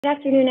Good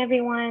afternoon,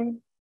 everyone.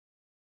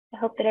 I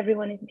hope that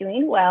everyone is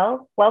doing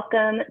well.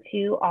 Welcome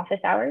to Office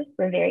Hours.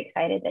 We're very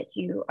excited that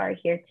you are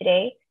here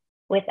today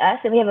with us.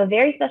 And we have a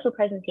very special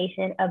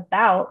presentation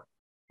about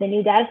the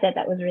new data set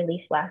that was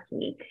released last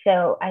week.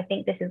 So I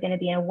think this is going to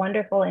be a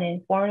wonderful and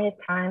informative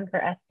time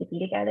for us to be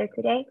together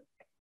today.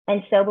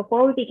 And so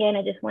before we begin,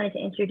 I just wanted to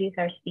introduce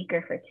our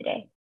speaker for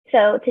today.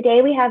 So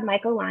today we have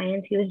Michael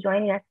Lyons, who is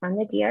joining us from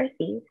the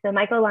DRC. So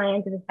Michael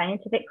Lyons is a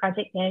scientific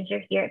project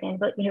manager here at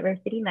Vanderbilt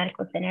University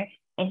Medical Center,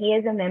 and he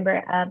is a member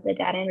of the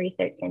Data and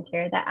Research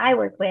Center that I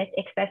work with,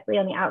 especially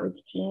on the outreach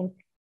team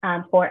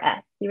for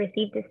us. He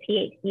received his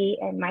Ph.D.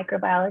 in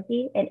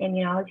microbiology and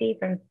immunology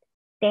from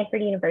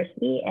Stanford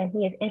University, and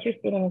he is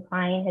interested in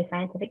applying his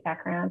scientific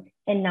background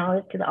and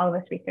knowledge to the All of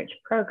Us Research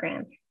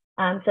program.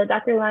 So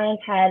Dr. Lyons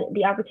had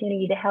the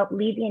opportunity to help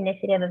lead the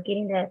initiative of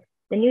getting the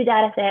new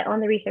data set on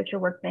the researcher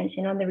workbench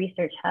and on the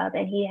research hub,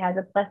 and he has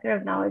a plethora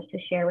of knowledge to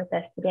share with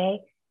us today.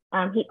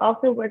 He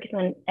also works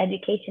on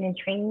education and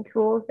training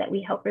tools that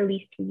we help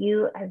release to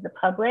you as the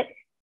public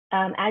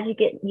as you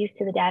get used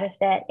to the data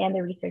set and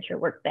the researcher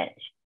workbench.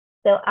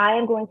 So I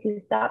am going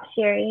to stop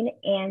sharing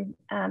and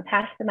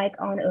pass the mic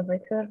on over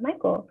to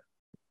Michael.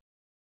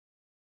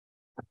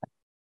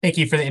 Thank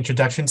you for the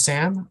introduction,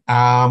 Sam.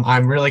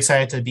 I'm really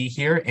excited to be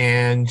here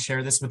and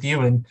share this with you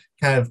and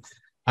kind of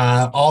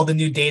all the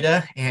new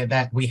data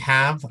that we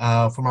have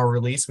from our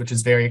release, which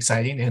is very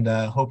exciting, and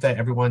hope that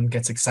everyone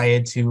gets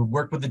excited to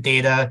work with the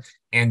data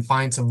and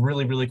find some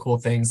really, really cool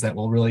things that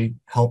will really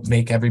help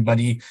make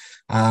everybody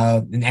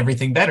and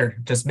everything better.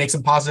 Just make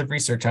some positive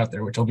research out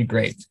there, which will be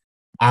great.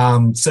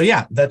 So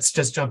yeah, let's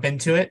just jump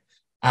into it.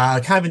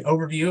 Kind of an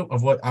overview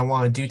of what I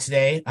want to do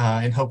today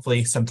and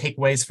hopefully some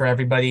takeaways for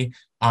everybody.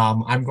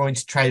 I'm going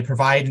to try to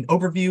provide an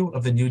overview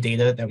of the new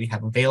data that we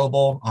have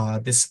available.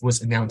 This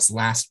was announced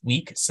last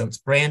week, so it's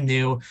brand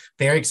new,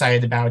 very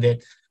excited about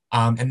it.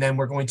 And then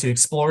we're going to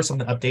explore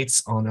some of the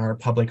updates on our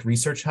public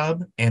research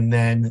hub. And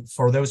then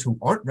for those who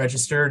aren't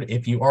registered,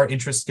 if you are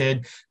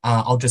interested,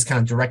 I'll just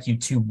kind of direct you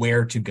to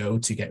where to go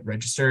to get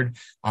registered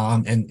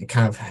and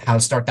kind of how to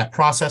start that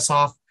process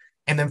off.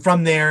 And then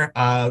from there,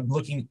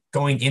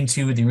 going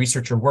into the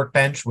researcher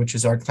workbench, which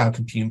is our cloud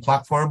computing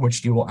platform,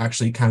 which you will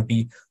actually kind of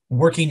be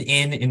working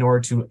in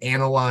order to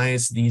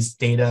analyze these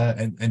data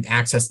and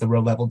access the row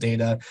level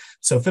data.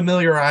 So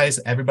familiarize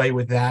everybody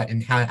with that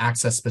and how to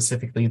access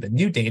specifically the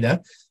new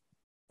data.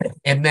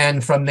 And then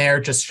from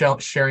there, just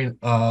sharing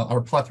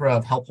our plethora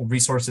of helpful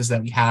resources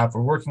that we have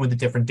for working with the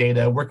different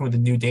data, working with the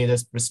new data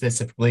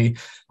specifically,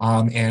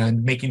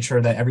 and making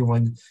sure that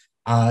everyone,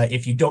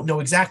 if you don't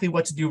know exactly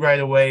what to do right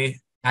away,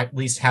 at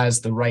least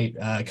has the right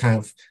kind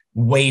of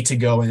way to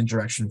go in a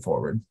direction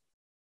forward.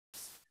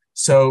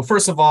 So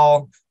first of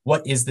all,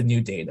 what is the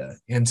new data?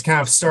 And to kind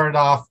of start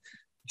off,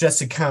 just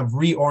to kind of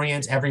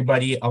reorient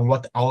everybody on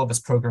what the All of Us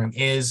program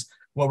is,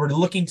 what we're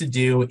looking to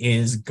do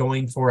is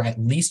going for at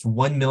least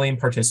 1 million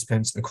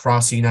participants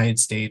across the United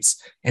States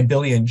and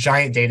building a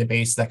giant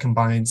database that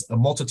combines a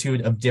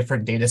multitude of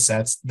different data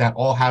sets that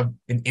all have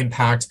an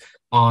impact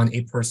on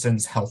a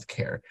person's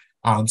healthcare.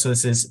 So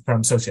this is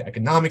from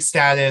socioeconomic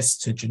status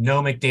to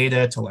genomic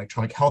data to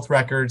electronic health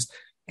records.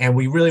 And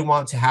we really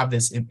want to have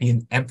this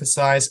being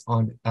emphasized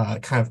on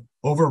kind of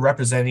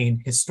overrepresenting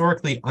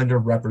historically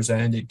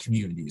underrepresented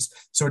communities.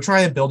 So we're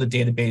trying to build a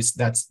database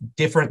that's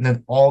different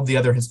than all the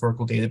other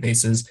historical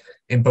databases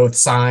in both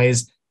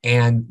size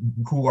and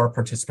who our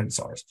participants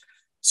are.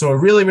 So we're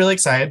really, really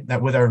excited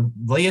that with our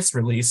latest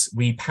release,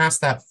 we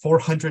passed that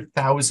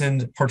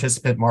 400,000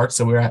 participant mark.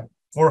 So we're at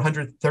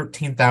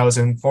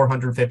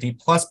 413,450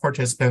 plus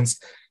participants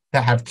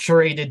that have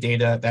curated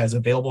data that is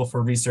available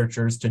for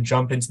researchers to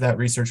jump into that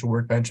researcher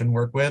workbench and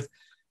work with.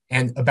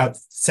 And about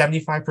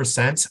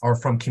 75% are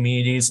from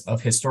communities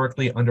of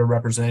historically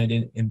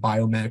underrepresented in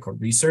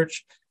biomedical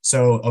research.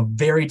 So a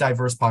very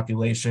diverse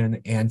population,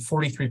 and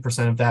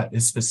 43% of that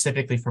is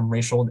specifically from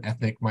racial and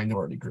ethnic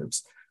minority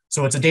groups.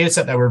 So it's a data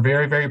set that we're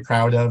very, very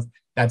proud of.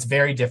 That's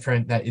very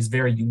different, that is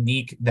very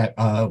unique, that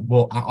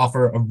will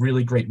offer a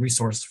really great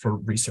resource for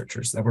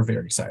researchers that we're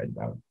very excited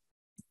about.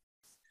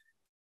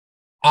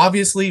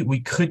 Obviously, we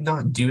could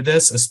not do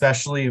this,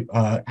 especially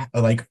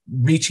like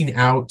reaching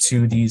out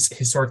to these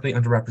historically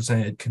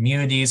underrepresented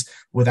communities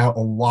without a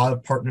lot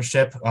of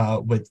partnership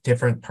with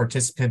different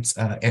participants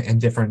and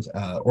different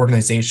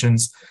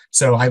organizations.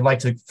 So I'd like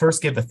to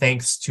first give a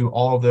thanks to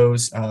all of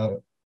those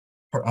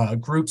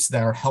groups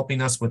that are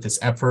helping us with this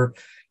effort.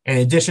 In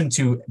addition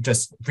to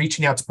just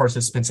reaching out to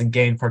participants and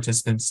getting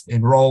participants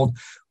enrolled,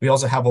 we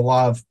also have a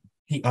lot of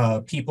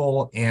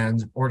people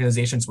and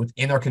organizations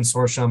within our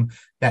consortium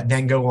that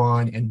then go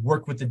on and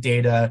work with the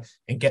data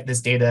and get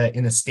this data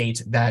in a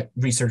state that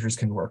researchers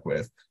can work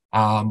with.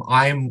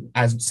 I'm,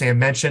 as Sam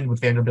mentioned, with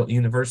Vanderbilt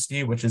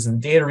University, which is in the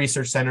Data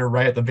Research Center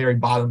right at the very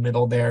bottom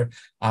middle there,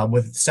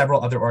 with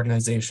several other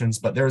organizations,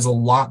 but there's a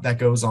lot that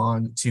goes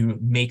on to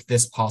make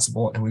this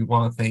possible, and we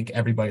want to thank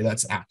everybody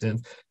that's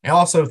active, and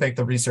also thank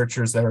the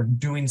researchers that are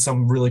doing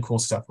some really cool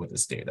stuff with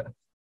this data.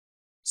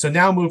 So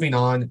now moving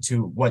on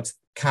to what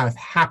kind of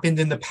happened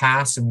in the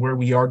past and where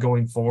we are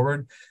going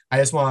forward. I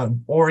just want to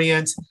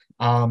orient,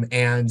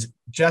 and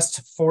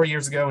just 4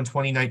 years ago in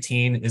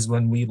 2019 is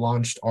when we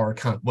launched our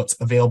what's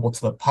available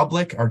to the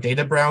public, our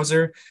data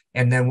browser.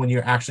 And then when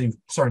you're actually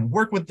starting to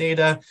work with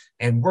data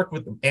and work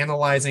with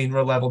analyzing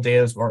row-level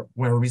data, or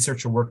when our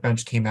researcher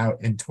Workbench came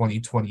out in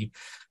 2020.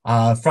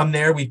 From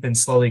there, we've been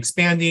slowly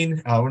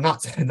expanding. We're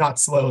not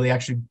slowly,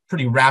 actually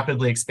pretty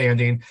rapidly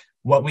expanding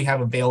what we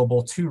have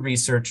available to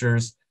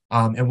researchers,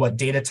 and what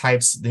data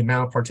types, the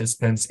amount of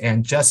participants.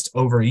 And just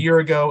over a year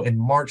ago, in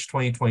March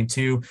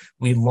 2022,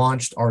 we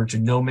launched our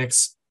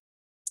genomics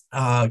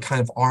kind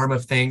of arm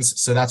of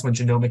things. So that's when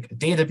genomic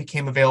data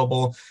became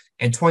available.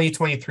 And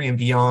 2023 and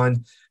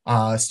beyond,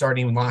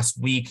 starting last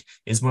week,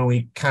 is when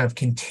we kind of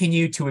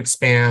continue to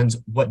expand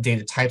what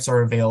data types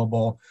are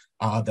available,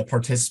 the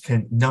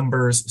participant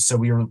numbers. So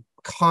we are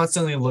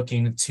constantly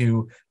looking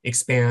to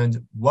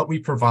expand what we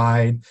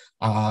provide,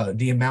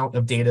 the amount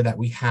of data that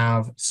we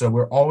have. So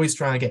we're always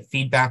trying to get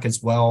feedback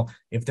as well.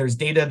 If there's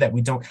data that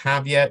we don't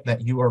have yet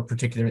that you are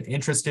particularly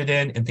interested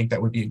in and think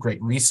that would be a great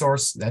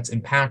resource that's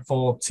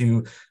impactful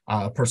to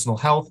personal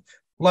health,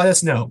 let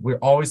us know. We're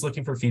always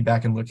looking for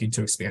feedback and looking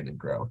to expand and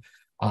grow,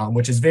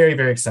 which is very,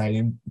 very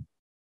exciting.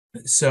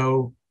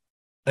 So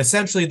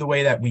essentially, the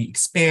way that we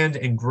expand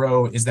and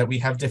grow is that we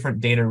have different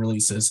data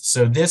releases.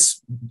 So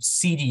this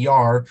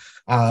CDR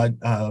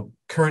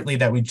currently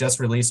that we just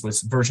released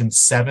was version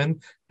 7.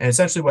 And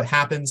essentially what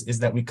happens is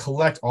that we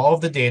collect all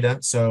of the data.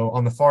 So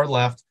on the far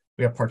left,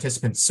 we have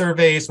participant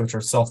surveys, which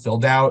are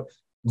self-filled out,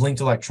 linked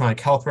electronic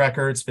health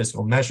records,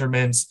 physical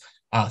measurements,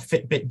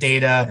 Fitbit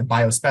data, and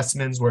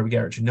biospecimens, where we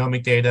get our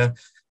genomic data.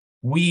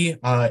 We,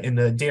 in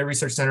the Data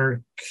Research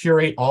Center,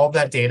 curate all of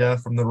that data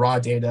from the raw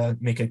data,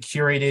 make a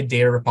curated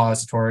data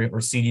repository, or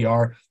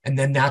CDR, and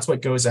then that's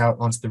what goes out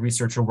onto the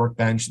researcher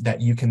workbench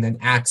that you can then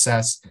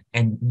access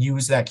and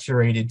use that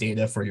curated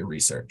data for your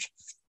research.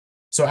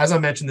 So as I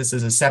mentioned, this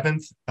is a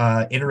 7th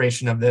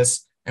iteration of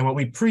this. And what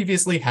we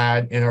previously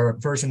had in our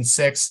version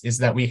 6 is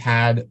that we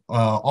had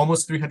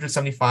almost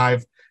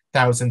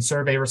 375,000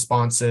 survey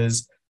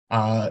responses,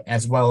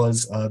 as well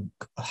as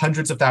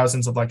hundreds of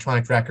thousands of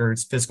electronic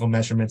records, physical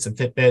measurements, and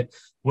Fitbit,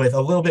 with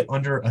a little bit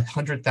under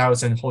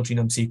 100,000 whole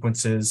genome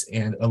sequences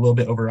and a little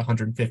bit over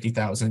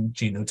 150,000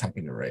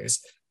 genotyping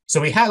arrays. So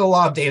we had a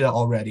lot of data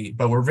already,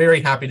 but we're very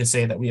happy to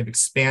say that we have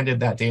expanded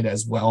that data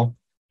as well.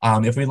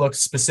 If we look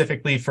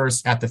specifically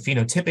first at the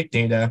phenotypic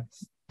data,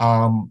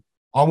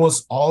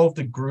 almost all of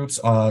the groups,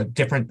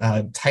 different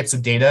types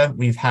of data,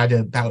 we've had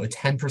about a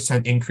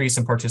 10% increase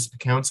in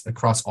participant counts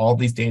across all of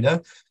these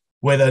data,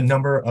 with a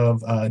number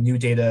of new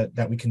data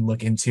that we can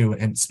look into.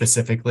 And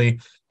specifically,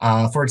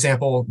 for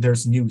example,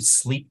 there's new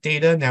sleep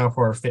data now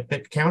for our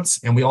Fitbit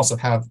counts, and we also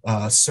have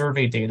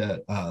survey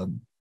data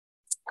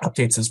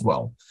updates as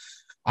well.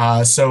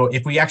 So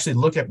if we actually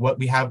look at what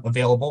we have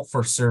available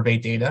for survey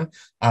data,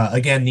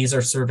 again, these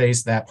are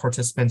surveys that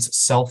participants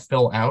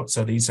self-fill out.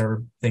 So these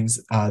are things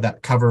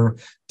that cover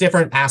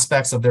different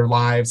aspects of their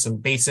lives, so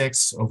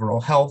basics,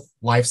 overall health,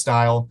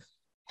 lifestyle,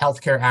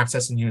 healthcare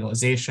access and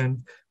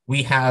utilization.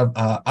 We have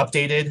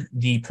updated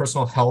the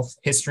personal health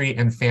history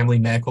and family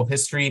medical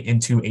history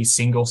into a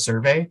single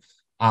survey.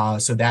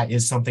 So that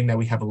is something that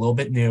we have a little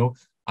bit new.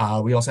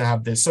 We also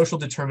have the social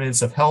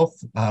determinants of health,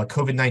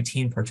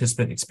 COVID-19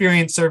 participant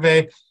experience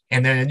survey,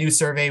 and then a new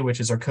survey,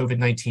 which is our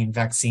COVID-19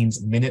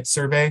 vaccines minute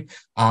survey.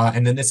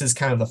 And then this is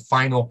kind of the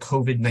final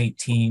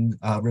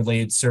COVID-19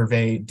 related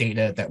survey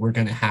data that we're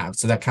going to have.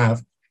 So that kind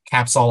of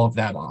caps all of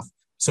that off.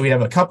 So we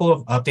have a couple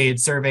of updated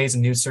surveys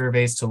and new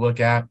surveys to look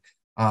at.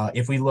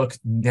 If we look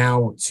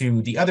now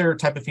to the other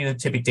type of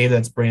phenotypic data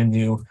that's brand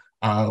new,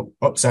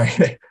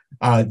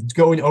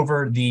 going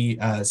over the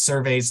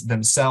surveys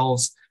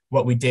themselves,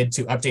 what we did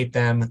to update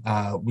them,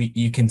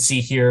 you can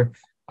see here,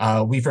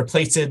 we've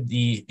replaced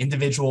the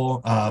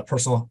individual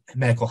personal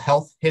medical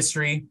health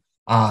history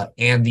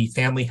and the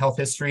family health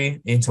history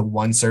into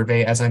one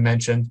survey, as I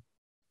mentioned.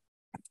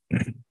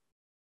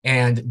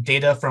 And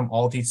data from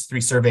all these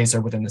 3 surveys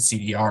are within the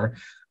CDR.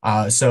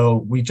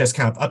 So we just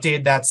kind of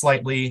updated that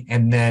slightly.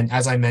 And then,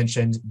 as I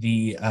mentioned,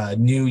 the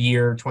new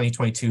year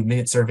 2022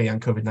 minute survey on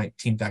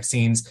COVID-19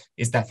 vaccines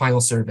is that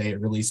final survey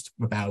released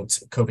about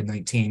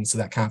COVID-19. So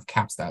that kind of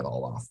caps that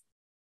all off.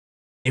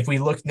 If we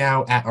look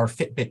now at our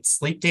Fitbit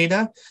sleep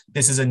data,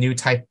 this is a new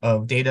type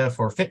of data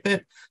for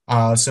Fitbit.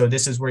 So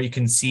this is where you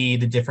can see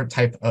the different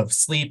type of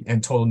sleep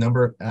and total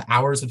number of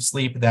hours of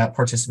sleep that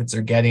participants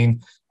are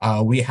getting.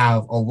 We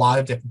have a lot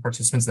of different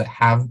participants that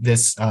have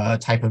this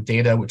type of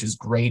data, which is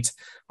great.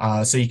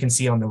 So you can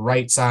see on the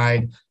right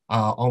side,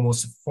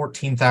 almost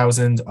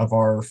 14,000 of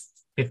our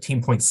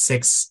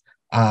 15.6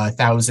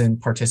 thousand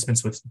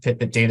participants with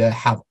Fitbit data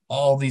have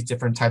all these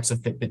different types of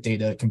Fitbit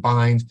data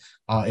combined.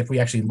 If we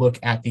actually look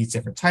at these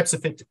different types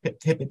of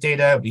Fitbit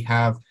data, we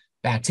have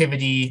the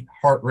activity,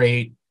 heart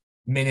rate,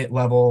 minute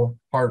level,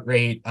 heart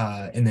rate,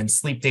 and then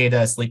sleep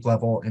data, sleep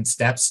level, and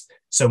steps.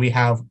 So we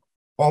have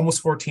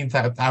almost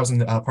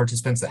 14,000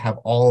 participants that have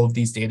all of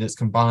these data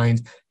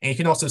combined. And you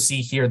can also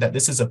see here that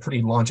this is a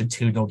pretty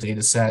longitudinal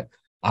data set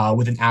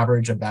with an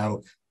average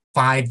about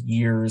 5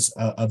 years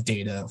of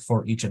data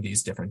for each of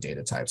these different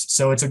data types.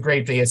 So it's a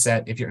great data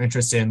set if you're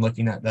interested in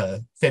looking at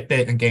the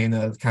Fitbit and getting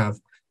a kind of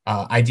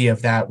idea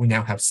of that. We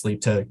now have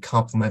sleep to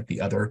complement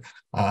the other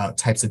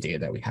types of data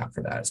that we have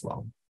for that as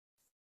well.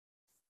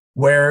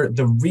 Where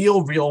the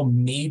real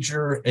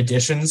major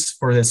additions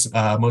for this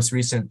most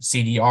recent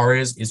CDR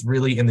is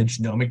really in the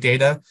genomic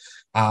data.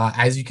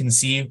 As you can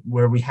see,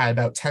 where we had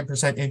about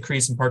 10%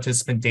 increase in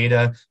participant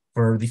data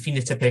for the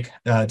phenotypic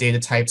data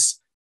types,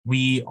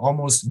 we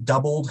almost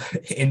doubled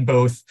in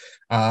both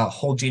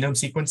whole genome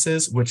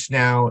sequences, which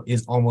now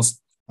is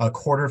almost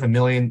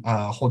 250,000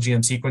 whole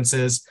genome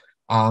sequences,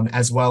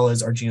 as well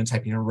as our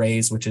genotyping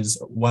arrays, which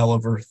is well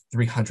over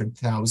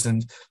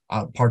 300,000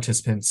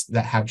 participants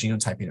that have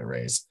genotyping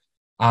arrays.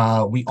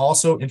 We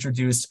also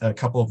introduced a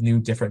couple of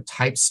new different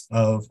types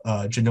of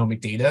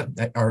genomic data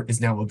that is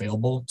now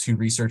available to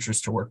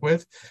researchers to work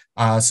with.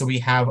 So we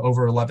have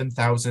over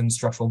 11,000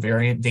 structural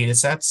variant data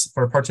sets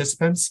for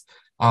participants,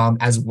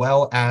 as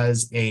well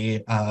as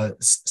a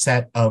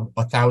set of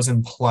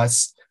 1,000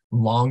 plus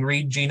long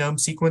read genome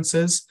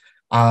sequences.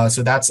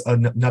 So that's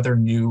another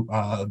new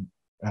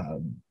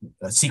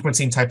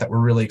sequencing type that we're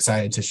really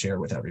excited to share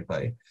with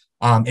everybody.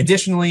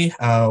 Additionally,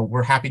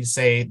 we're happy to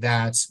say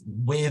that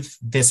with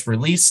this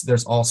release,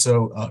 there's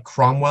also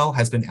Cromwell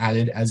has been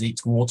added as a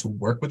tool to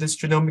work with this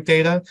genomic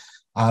data.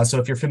 So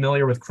if you're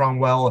familiar with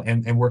Cromwell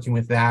and working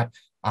with that,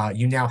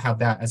 you now have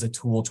that as a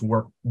tool to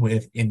work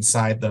with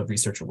inside the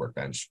researcher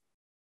workbench.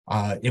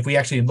 If we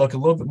actually look a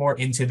little bit more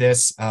into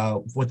this,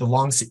 what the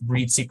long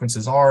read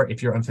sequences are,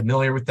 if you're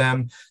unfamiliar with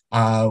them,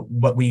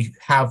 what we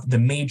have the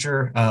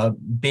major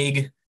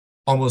big,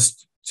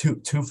 almost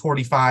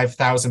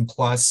 245,000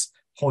 plus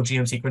whole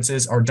genome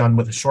sequences are done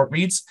with short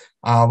reads.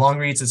 Long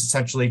reads is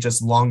essentially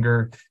just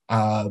longer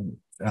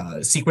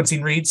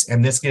sequencing reads,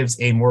 and this gives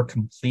a more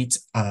complete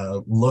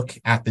look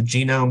at the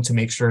genome to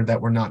make sure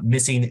that we're not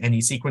missing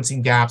any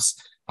sequencing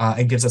gaps,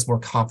 and gives us more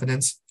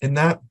confidence in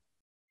that.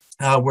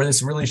 Where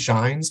this really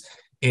shines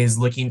is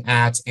looking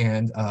at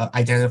and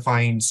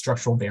identifying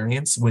structural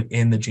variants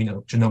within the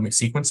genomic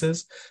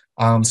sequences.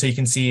 So you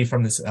can see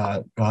from this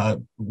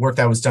work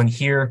that was done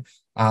here,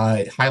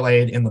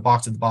 highlighted in the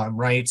box at the bottom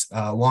right,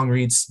 long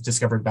reads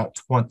discovered about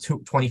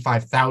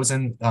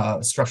 25,000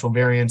 structural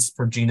variants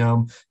per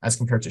genome as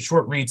compared to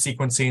short read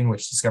sequencing,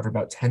 which discovered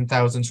about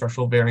 10,000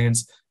 structural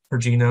variants per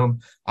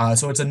genome.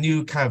 So it's a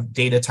new kind of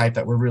data type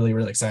that we're really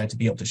excited to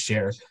be able to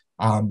share.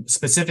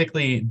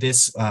 Specifically,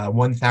 this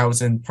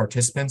 1,000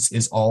 participants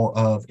is all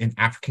of an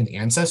African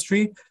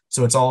ancestry.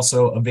 So it's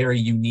also a very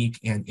unique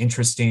and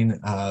interesting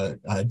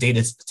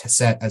data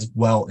set as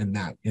well in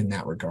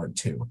that regard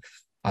too.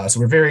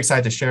 So we're very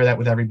excited to share that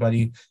with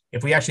everybody.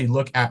 If we actually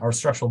look at our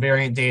structural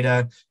variant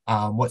data,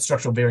 what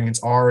structural variants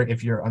are,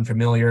 if you're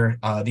unfamiliar,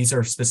 these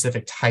are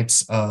specific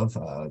types of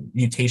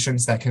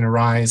mutations that can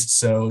arise.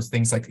 So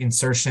things like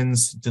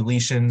insertions,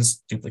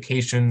 deletions,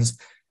 duplications,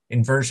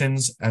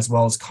 inversions, as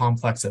well as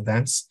complex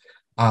events.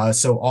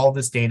 So all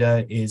this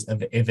data is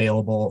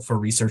available for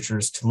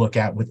researchers to look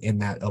at within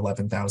that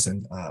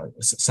 11,000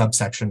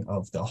 subsection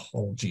of the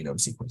whole genome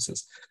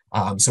sequences.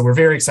 So we're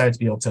very excited to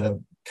be able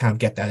to kind of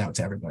get that out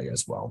to everybody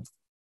as well.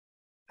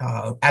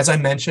 As I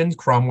mentioned,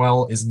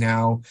 Cromwell is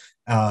now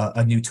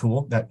a new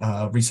tool that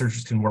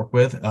researchers can work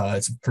with.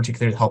 It's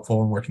particularly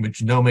helpful in working with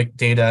genomic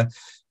data.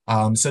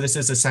 So this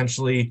is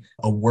essentially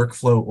a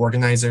workflow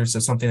organizer, so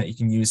something that you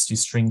can use to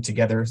string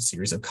together a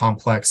series of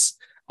complex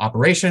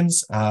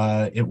operations.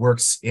 It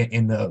works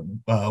in the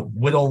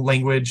WDL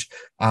language,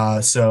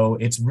 so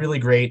it's really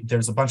great.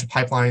 There's a bunch of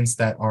pipelines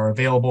that are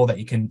available that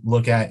you can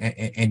look at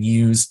and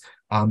use,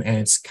 and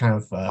it's kind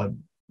of,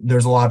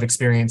 there's a lot of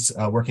experience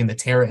working in the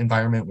Terra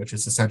environment, which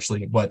is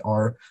essentially what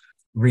our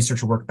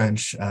researcher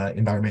workbench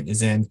environment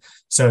is in.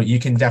 So you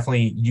can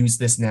definitely use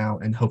this now,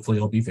 and hopefully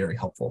it'll be very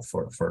helpful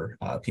for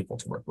people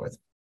to work with.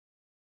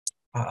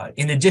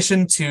 In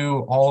addition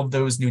to all of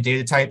those new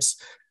data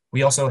types,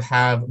 we also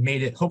have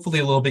made it hopefully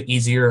a little bit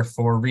easier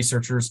for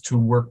researchers to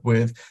work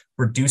with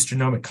reduced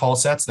genomic call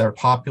sets that are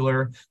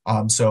popular.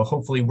 So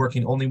hopefully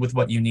working only with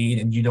what you need,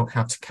 and you don't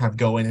have to kind of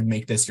go in and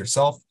make this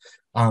yourself.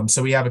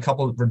 So we have a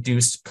couple of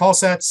reduced call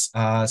sets,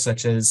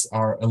 such as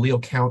our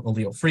allele count,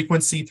 allele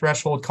frequency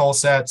threshold call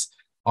sets,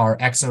 our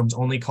exomes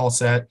only call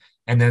set,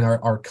 and then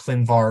our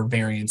ClinVar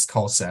variance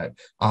call set.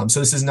 So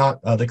this is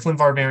not, the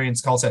ClinVar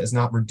variance call set is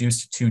not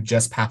reduced to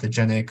just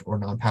pathogenic or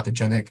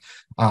non-pathogenic,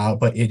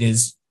 but it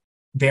is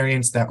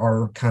variants that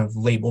are kind of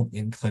labeled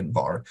in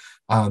ClinVar.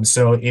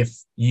 So if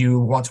you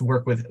want to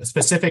work with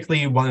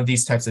specifically one of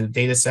these types of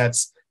data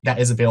sets, that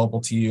is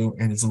available to you,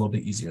 and it's a little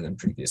bit easier than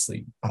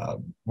previously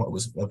what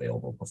was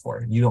available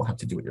before. You don't have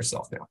to do it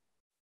yourself now.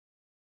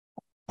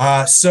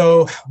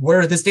 So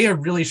where this data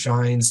really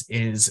shines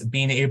is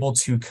being able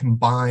to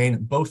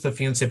combine both the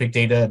phenotypic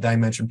data that I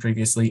mentioned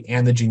previously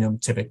and the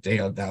genotypic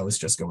data that I was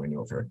just going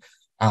over.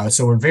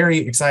 So we're very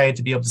excited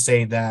to be able to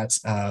say that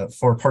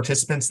for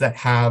participants that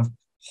have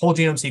whole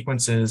genome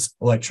sequences,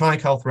 electronic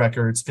health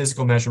records,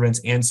 physical measurements,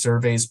 and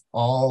surveys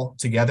all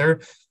together,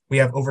 we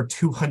have over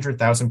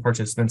 200,000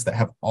 participants that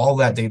have all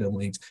that data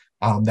linked.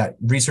 that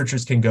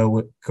researchers can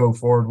go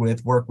forward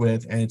with, work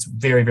with, and it's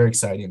very, very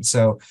exciting.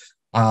 So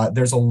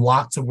there's a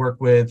lot to work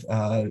with,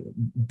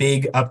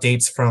 big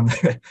updates from,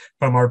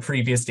 from our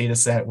previous data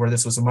set where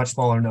this was a much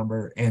smaller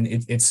number. And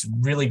it's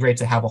really great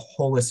to have a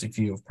holistic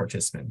view of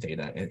participant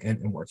data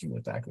and working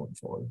with that going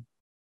forward.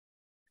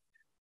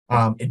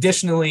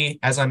 Additionally,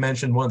 as I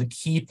mentioned, one of the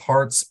key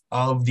parts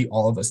of the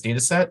All of Us data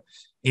set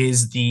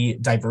is the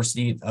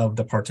diversity of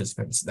the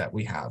participants that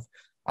we have.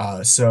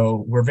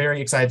 So we're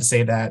very excited to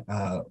say that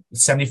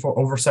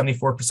over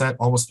 74%,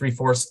 almost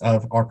 3/4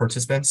 of our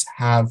participants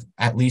have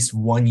at least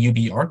one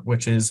UBR,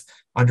 which is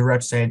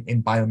underrepresented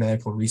in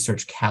biomedical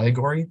research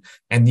category.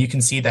 And you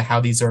can see that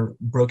how these are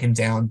broken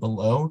down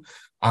below.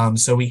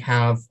 So we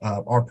have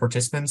our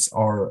participants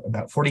are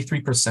about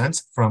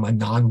 43% from a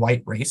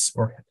non-white race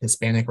or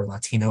Hispanic or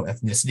Latino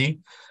ethnicity.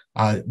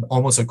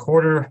 Almost a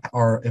quarter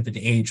are of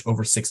the age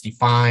over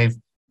 65.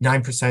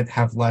 9%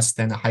 have less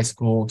than a high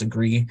school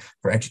degree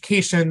for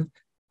education.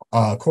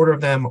 A quarter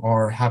of them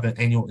have an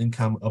annual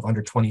income of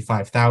under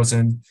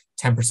 25,000.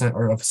 10%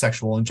 are of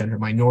sexual and gender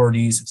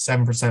minorities.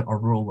 7% are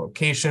rural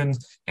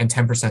locations, and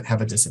 10%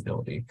 have a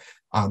disability.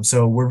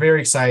 So we're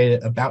very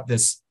excited about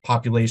this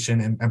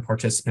population and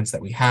participants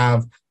that we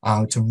have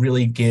to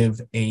really give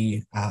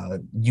a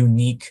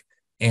unique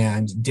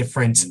and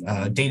different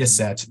data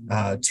set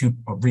to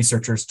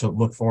researchers to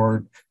look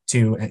forward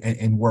to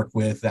and work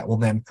with that will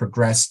then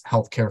progress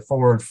healthcare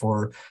forward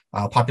for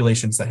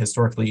populations that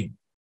historically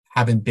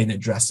haven't been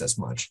addressed as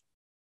much.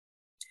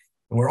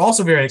 And we're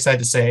also very excited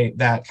to say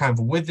that kind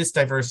of with this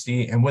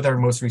diversity and with our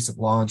most recent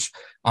launch,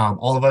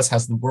 All of Us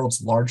has the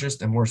world's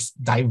largest and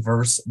most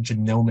diverse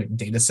genomic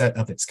data set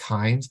of its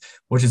kind,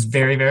 which is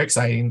very, very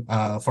exciting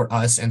for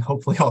us and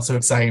hopefully also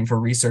exciting for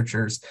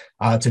researchers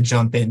to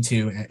jump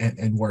into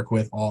and work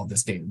with all of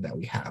this data that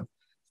we have.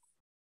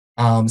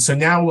 So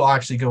now we'll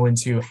actually go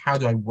into how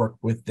do I work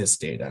with this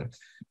data.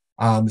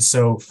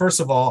 So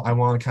first of all, I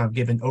want to kind of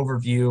give an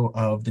overview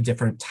of the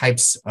different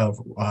types of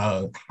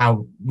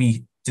how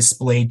we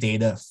display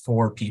data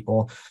for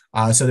people.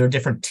 So there are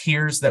different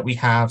tiers that we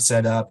have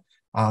set up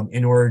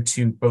in order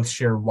to both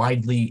share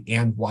widely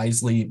and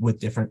wisely with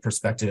different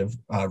prospective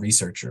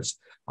researchers.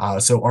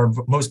 So our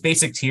most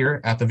basic tier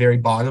at the very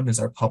bottom is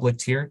our public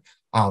tier.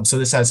 So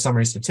this has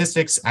summary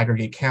statistics,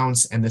 aggregate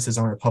counts, and this is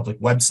on our public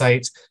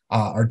website,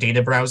 our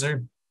data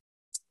browser,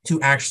 to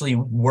actually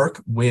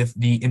work with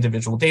the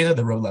individual data,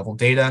 the row level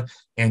data,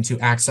 and to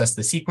access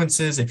the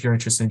sequences. If you're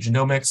interested in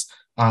genomics,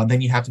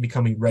 then you have to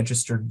become a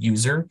registered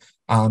user,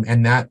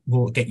 and that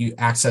will get you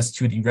access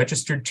to the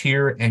registered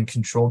tier and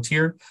control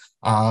tier,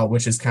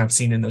 which is kind of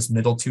seen in those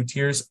middle two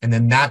tiers. And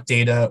then that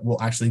data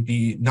will actually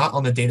be not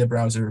on the data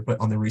browser, but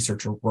on the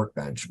researcher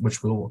workbench,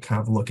 which we'll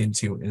kind of look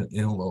into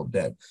in a little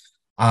bit.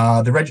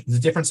 The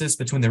differences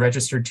between the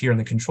registered tier and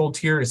the control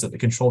tier is that the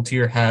control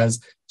tier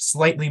has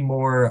slightly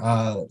more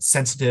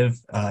sensitive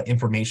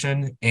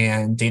information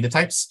and data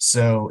types.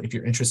 So if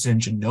you're interested in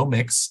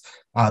genomics,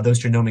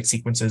 those genomic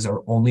sequences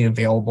are only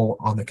available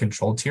on the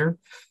control tier.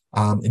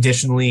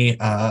 Additionally,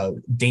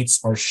 dates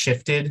are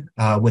shifted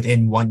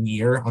within 1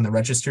 year on the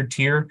registered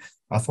tier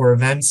for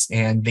events,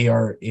 and they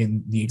are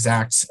in the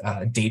exact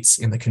dates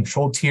in the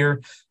control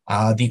tier.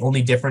 The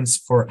only difference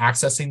for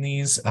accessing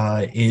these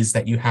is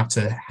that you have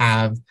to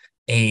have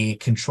a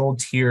control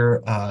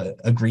tier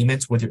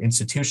agreement with your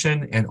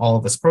institution and All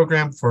of Us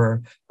program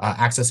for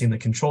accessing the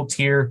control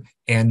tier.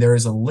 And there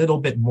is a little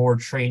bit more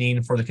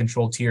training for the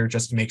control tier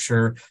just to make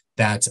sure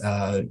that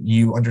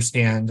you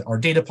understand our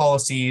data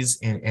policies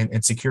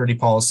and security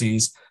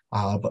policies.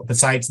 But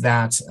besides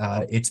that,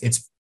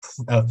 it's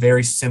a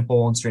very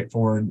simple and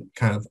straightforward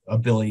kind of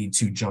ability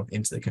to jump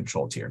into the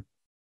control tier.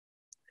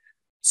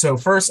 So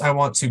first, I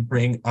want to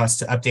bring us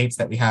to updates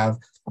that we have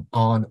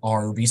on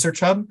our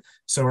Research Hub.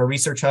 So our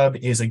Research Hub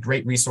is a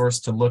great resource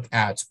to look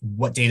at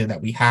what data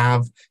that we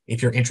have.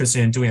 If you're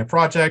interested in doing a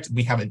project,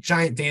 we have a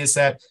giant data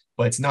set,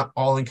 but it's not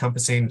all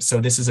encompassing. So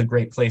this is a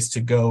great place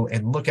to go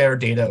and look at our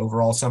data,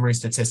 overall summary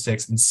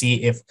statistics, and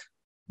see if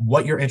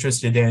what you're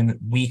interested in,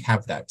 we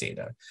have that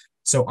data.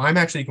 So I'm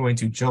actually going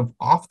to jump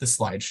off the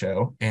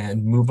slideshow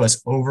and move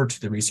us over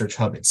to the Research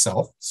Hub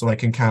itself so I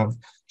can kind of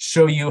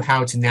show you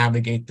how to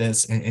navigate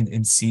this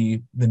and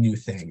see the new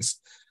things.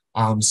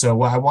 So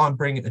what I want to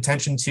bring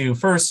attention to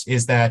first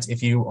is that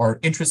if you are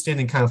interested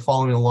in kind of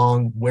following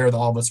along where the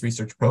All of Us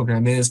research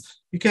program is,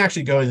 you can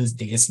actually go to this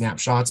data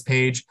snapshots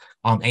page,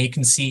 and you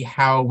can see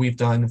how we've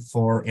done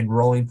for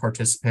enrolling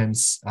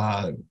participants,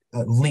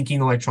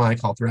 linking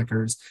electronic health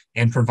records,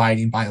 and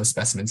providing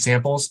biospecimen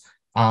samples.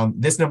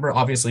 This number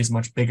obviously is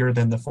much bigger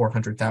than the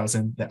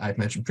 400,000 that I've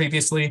mentioned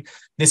previously.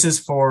 This is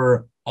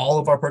for all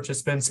of our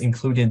participants,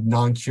 including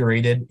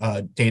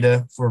non-curated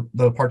data for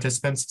the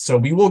participants. So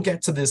we will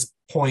get to this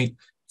point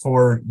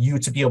for you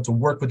to be able to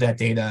work with that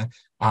data,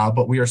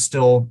 but we are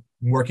still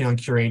working on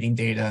curating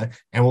data,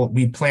 and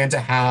we plan to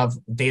have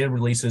data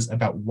releases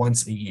about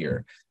once a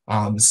year.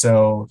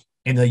 So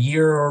in a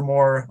year or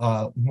more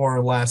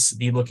or less,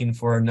 be looking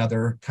for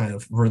another kind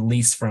of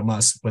release from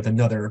us with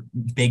another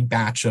big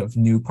batch of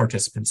new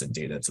participants and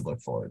data to look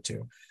forward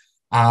to.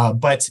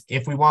 But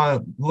if we want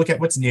to look at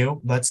what's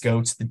new, let's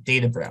go to the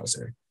data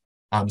browser.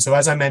 So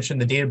as I mentioned,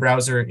 the data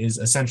browser is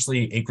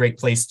essentially a great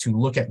place to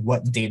look at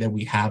what data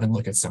we have and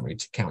look at summary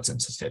counts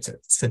and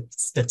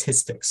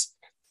statistics.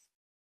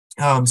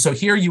 So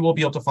here you will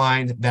be able to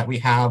find that we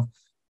have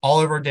all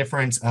of our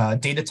different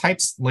data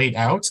types laid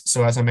out.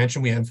 So as I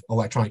mentioned, we have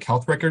electronic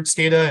health records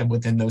data, and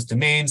within those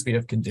domains, we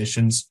have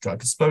conditions,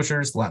 drug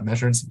exposures, lab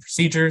measurements, and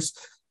procedures.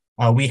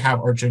 We have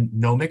our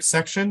genomic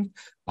section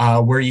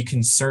where you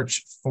can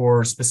search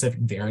for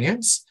specific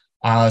variants.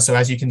 So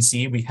as you can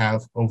see, we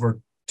have over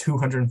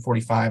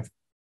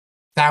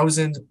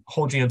 245,000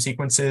 whole genome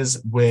sequences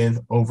with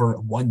over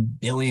 1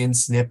 billion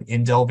SNP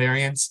indel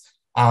variants.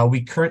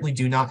 We currently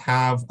do not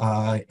have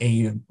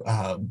a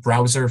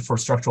browser for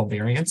structural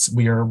variants.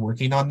 We are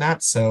working on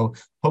that. So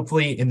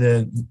hopefully in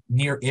the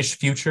near-ish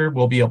future,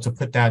 we'll be able to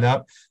put that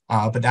up.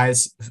 But that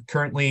is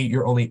currently,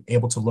 you're only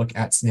able to look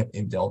at SNP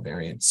indel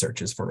variant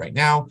searches for right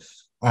now.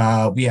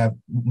 We have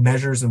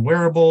measurements and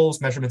wearables.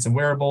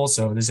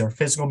 So these are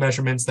physical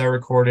measurements that are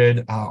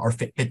recorded, our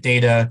Fitbit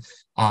data,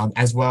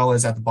 as well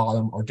as at the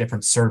bottom are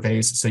different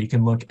surveys. So you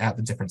can look at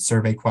the different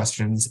survey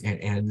questions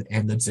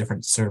and the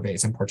different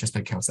surveys and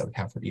participant counts that we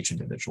have for each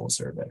individual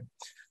survey.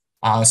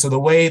 So the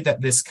way that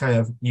this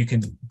you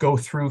can go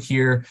through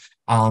here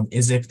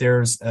is if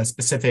there's a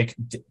specific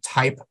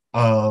type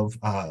of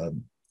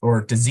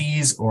or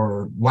disease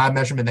or lab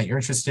measurement that you're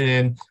interested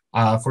in.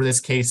 For this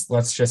case,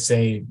 let's just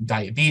say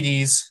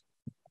diabetes.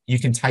 You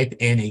can type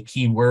in a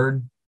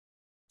keyword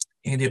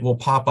and it will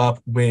pop up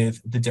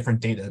with the different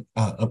data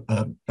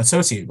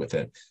associated with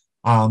it.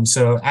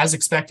 So as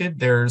expected,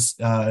 there's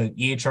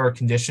EHR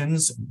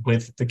conditions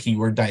with the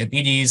keyword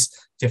diabetes,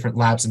 different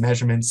labs and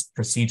measurements,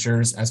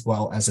 procedures, as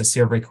well as a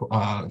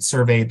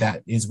survey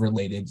that is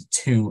related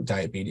to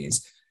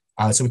diabetes.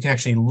 So we can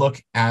actually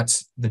look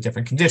at the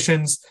different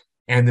conditions,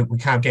 and then we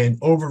kind of get an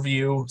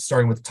overview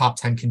starting with the top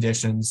 10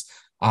 conditions,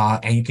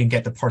 and you can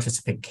get the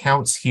participant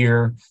counts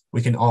here.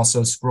 We can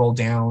also scroll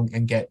down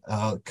and get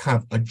kind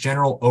of a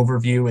general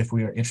overview if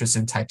we are interested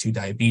in type 2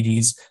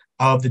 diabetes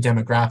of the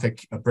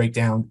demographic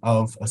breakdown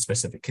of a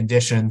specific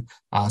condition.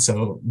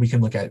 So we can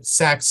look at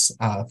sex,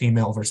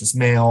 female versus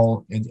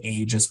male, and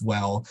age as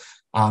well.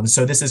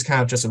 So this is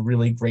kind of just a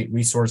really great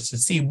resource to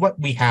see what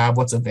we have,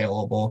 what's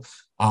available.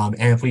 And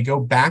if we go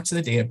back to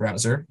the data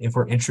browser, if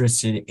we're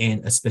interested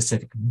in a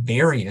specific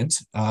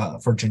variant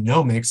for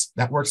genomics,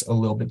 that works a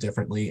little bit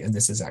differently. And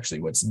this is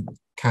actually what's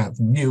kind of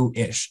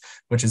new-ish,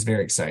 which is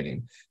very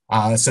exciting.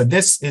 So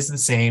this is the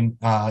same.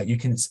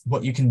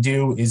 What you can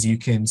do is you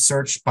can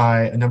search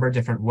by a number of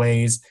different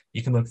ways.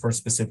 You can look for a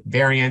specific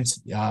variant.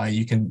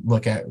 You can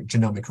look at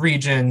genomic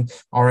region,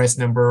 RS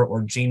number,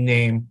 or gene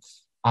name.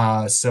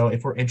 So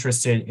if we're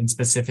interested in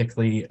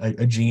specifically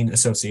a gene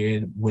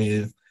associated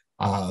with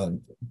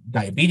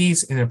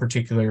diabetes in a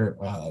particular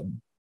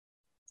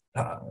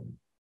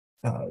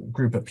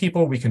group of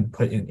people, we can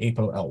put in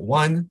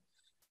ApoL1,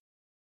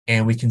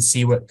 and we can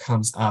see what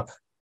comes up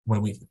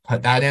when we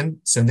put that in.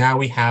 So now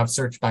we have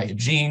search by a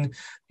gene,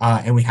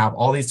 and we have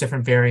all these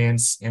different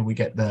variants, and we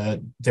get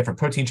the different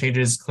protein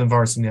changes,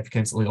 ClinVar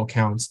significance, allele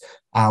counts.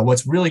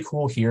 What's really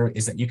cool here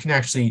is that you can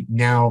actually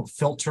now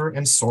filter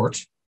and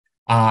sort,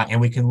 and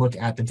we can look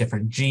at the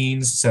different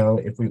genes. So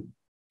if we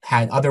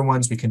had other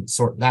ones, we can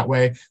sort that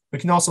way. We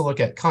can also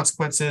look at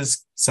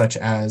consequences, such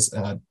as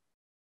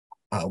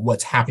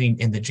what's happening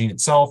in the gene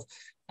itself,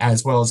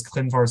 as well as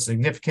ClinVar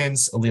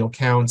significance, allele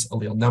count,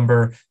 allele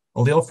number,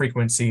 allele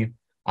frequency.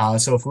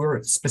 So if we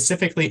were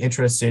specifically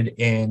interested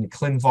in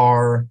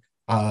ClinVar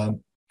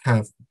kind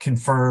of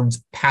confirmed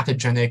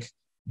pathogenic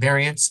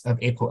variants of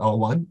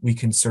ApoL1, we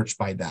can search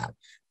by that,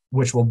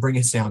 which will bring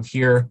us down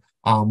here,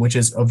 which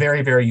is a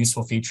very, very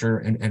useful feature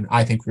and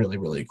I think really,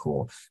 really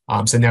cool.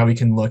 So now we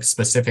can look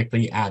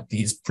specifically at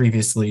these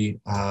previously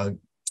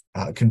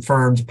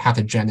confirmed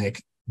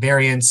pathogenic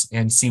variants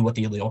and see what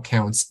the allele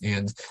counts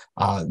and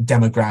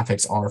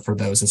demographics are for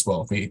those as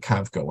well, if we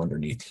kind of go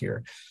underneath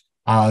here.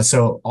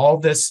 So all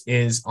this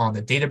is on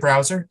the data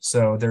browser.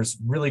 So there's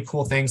really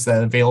cool things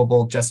that are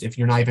available just if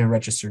you're not even a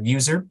registered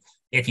user.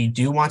 If you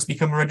do want to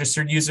become a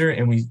registered user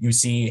and you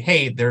see,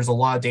 hey, there's a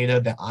lot of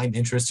data that I'm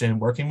interested in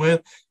working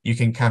with, you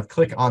can kind of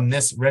click on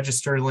this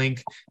register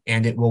link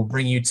and it will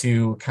bring you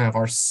to kind of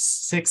our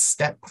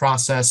 6-step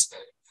process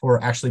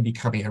for actually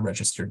becoming a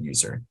registered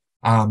user.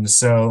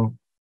 So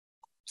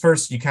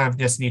first, you kind of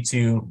just need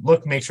to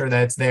make sure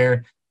that it's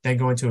there, then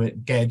go into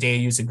it, get a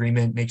data use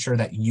agreement, make sure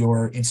that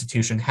your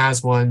institution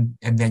has one,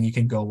 and then you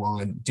can go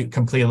on,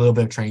 complete a little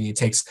bit of training. It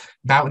takes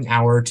about an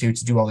hour or two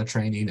to do all the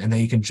training, and then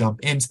you can jump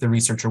into the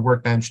researcher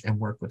workbench and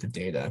work with the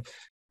data.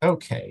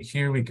 Okay,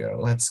 here we go.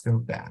 Let's go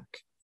back.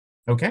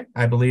 Okay,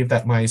 I believe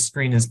that my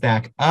screen is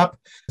back up.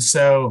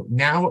 So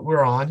now what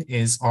we're on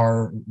is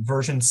our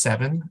version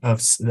 7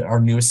 of our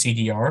newest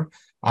CDR.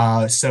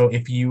 So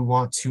if you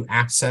want to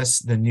access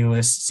the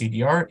newest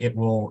CDR, it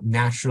will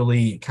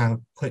naturally kind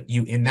of put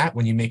you in that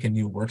when you make a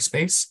new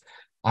workspace.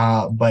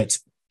 But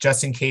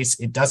just in case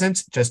it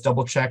doesn't, just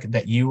double check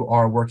that you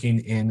are working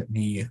in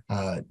the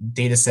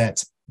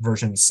Dataset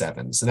version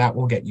 7. So that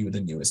will get you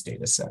the newest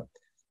data set.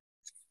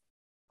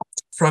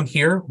 From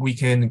here, we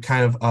can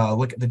kind of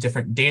look at the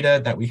different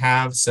data that we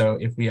have. So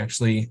if we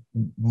actually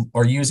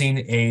are using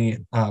a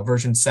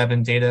version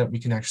 7 data, we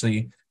can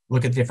actually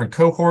look at different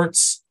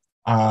cohorts.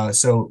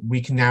 So we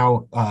can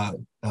now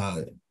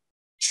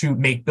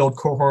build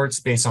cohorts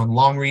based on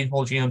long read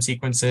whole genome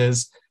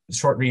sequences,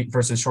 short read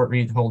versus short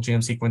read whole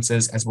genome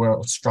sequences, as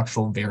well as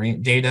structural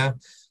variant data.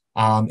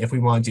 If we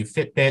want to do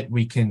Fitbit,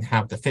 we can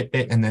have the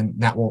Fitbit, and then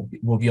that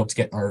we'll be able to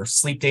get our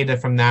sleep data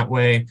from that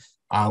way.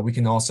 We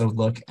can also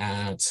look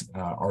at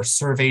our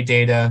survey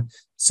data.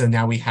 So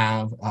now we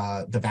have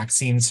the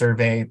vaccine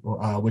survey,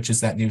 which is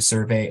that new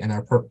survey, and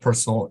our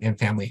personal and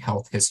family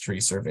health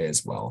history survey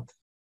as well.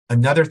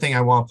 Another thing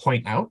I want to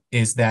point out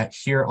is that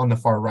here on the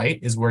far right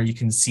is where you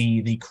can see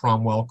the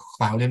Cromwell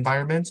cloud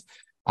environment.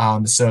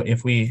 So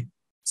if we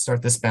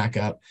start this back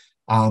up,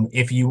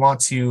 if you want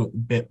to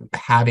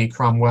have a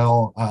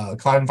Cromwell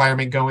cloud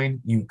environment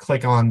going, you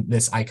click on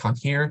this icon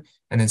here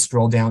and then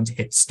scroll down to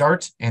hit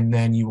start, and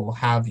then you will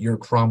have your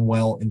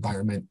Cromwell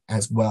environment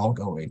as well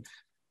going.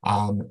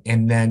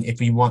 And then if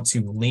you want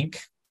to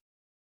link,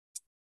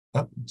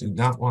 do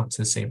not want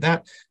to save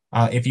that.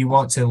 If you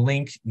want to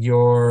link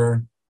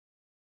your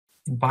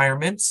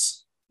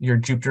environments, your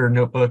Jupyter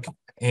notebook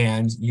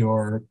and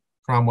your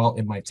Cromwell,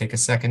 it might take a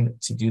second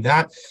to do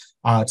that,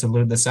 to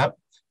load this up.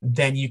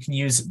 Then you can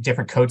use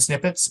different code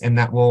snippets, and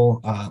that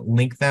will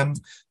link them.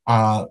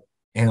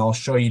 And I'll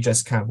show you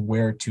just kind of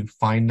where to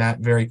find that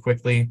very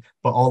quickly.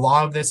 But a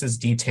lot of this is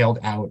detailed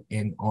out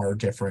in our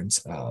different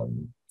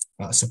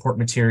support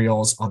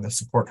materials on the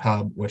support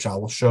hub, which I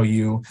will show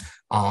you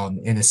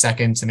in a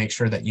second to make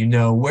sure that you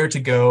know where to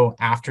go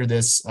after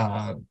this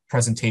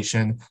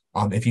presentation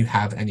if you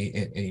have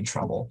any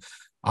trouble.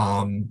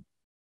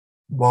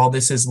 While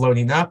this is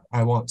loading up,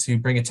 I want to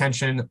bring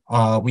attention.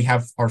 We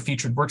have our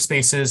featured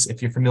workspaces.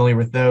 If you're familiar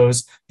with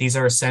those, these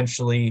are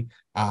essentially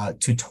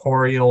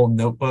tutorial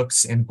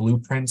notebooks and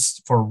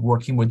blueprints for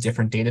working with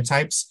different data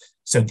types.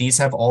 So these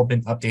have all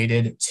been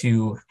updated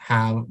to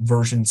have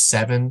version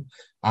 7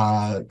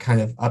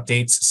 kind of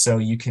updates. So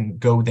you can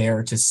go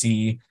there to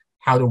see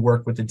how to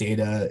work with the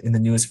data in the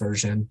newest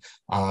version,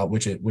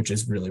 which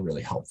is really,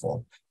 really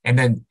helpful. And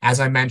then,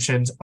 as I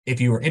mentioned, if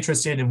you are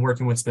interested in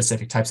working with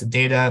specific types of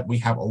data, we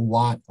have a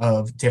lot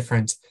of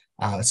different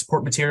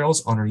support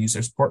materials on our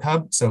user support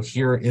hub. So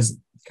here is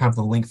kind of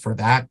the link for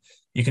that.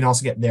 You can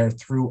also get there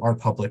through our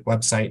public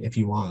website if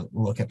you want to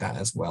look at that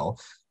as well.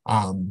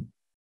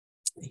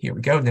 Here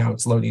we go. Now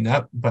it's loading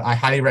up, but I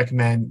highly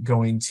recommend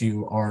going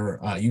to our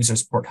user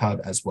support hub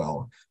as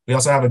well. We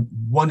also have a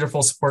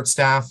wonderful support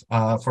staff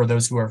for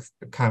those who are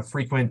kind of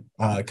frequent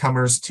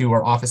comers to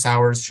our office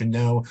hours should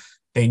know.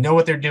 They know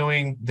what they're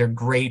doing. They're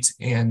great,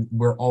 and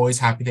we're always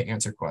happy to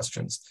answer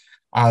questions.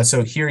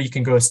 So here you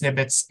can go to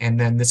snippets, and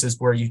then this is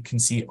where you can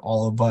see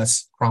all of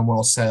us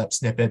Cromwell setup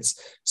snippets.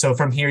 So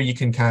from here, you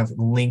can kind of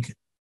link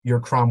your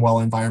Cromwell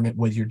environment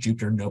with your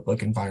Jupyter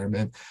Notebook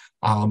environment.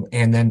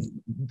 And then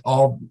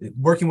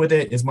working with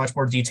it is much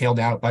more detailed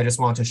out, but I just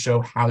wanted to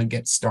show how to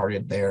get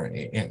started there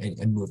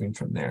and moving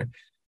from there.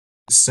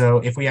 So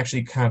if we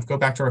actually kind of go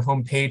back to our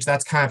home page,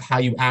 that's kind of how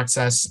you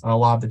access a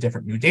lot of the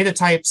different new data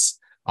types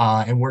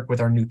and work with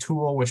our new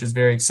tool, which is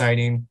very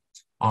exciting.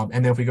 And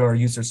then if we go to our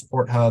user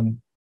support hub,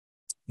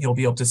 you'll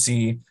be able to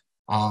see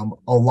a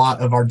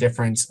lot of our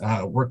different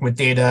working with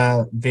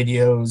data,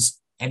 videos,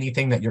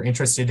 anything that you're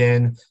interested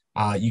in.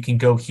 You can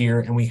go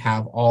here, and we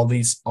have all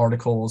these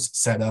articles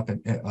set up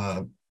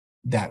and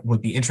that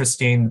would be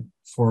interesting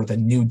for the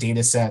new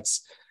data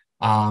sets.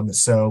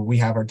 So we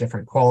have our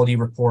different quality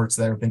reports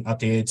that have been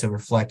updated to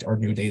reflect our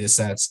new data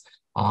sets,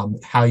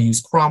 how you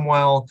use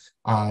Cromwell.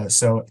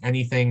 So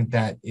anything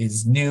that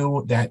is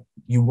new that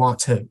you want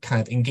to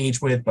kind of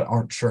engage with but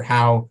aren't sure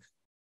how,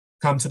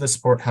 come to the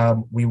support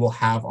hub. We will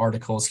have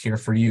articles here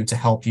for you to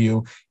help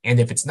you. And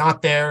if it's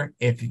not there,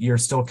 if you're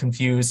still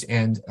confused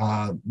and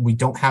we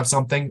don't have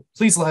something,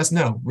 please let us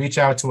know. Reach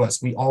out to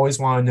us. We always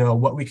want to know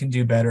what we can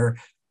do better,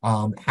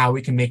 how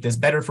we can make this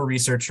better for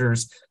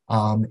researchers,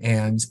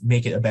 and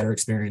make it a better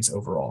experience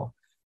overall.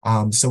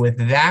 So with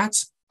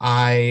that,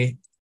 I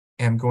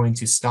am going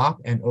to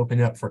stop and open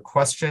it up for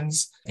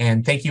questions.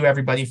 And thank you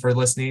everybody for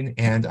listening.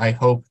 And I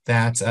hope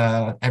that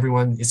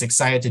everyone is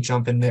excited to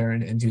jump in there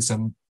and do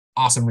some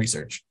awesome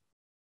research.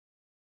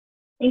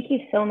 Thank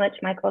you so much,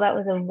 Michael. That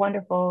was a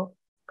wonderful,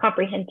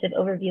 comprehensive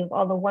overview of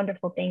all the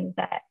wonderful things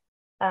that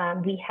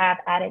we have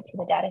added to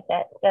the data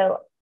set. So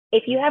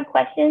if you have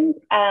questions,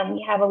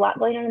 we have a lot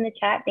going on in the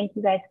chat. Thank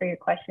you guys for your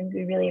questions.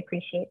 We really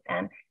appreciate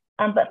them.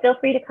 But feel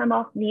free to come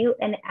off mute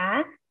and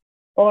ask,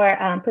 or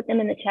put them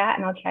in the chat,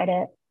 and I'll try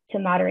to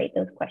moderate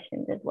those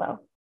questions as well.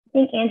 I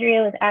think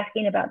Andrea was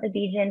asking about the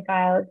VGen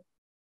files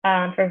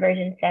for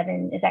version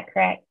 7. Is that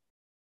correct?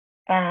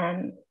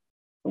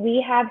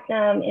 We have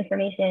some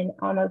information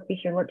on those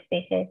featured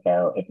workspaces,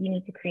 so if you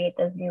need to create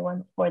those new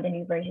ones for the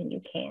new version, you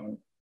can.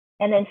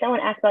 And then someone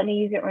asked about new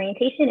user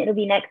orientation. It'll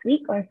be next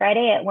week on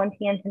Friday at 1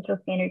 p.m. Central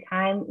Standard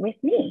Time with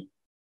me.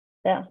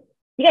 So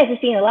you guys are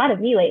seeing a lot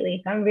of me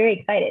lately, so I'm very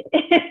excited.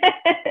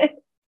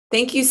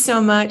 Thank you so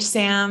much,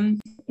 Sam.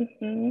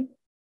 Mm-hmm.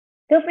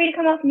 Feel free to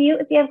come off mute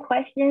if you have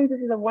questions.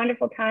 This is a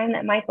wonderful time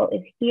that Michael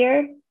is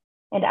here,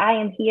 and I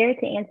am here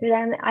to answer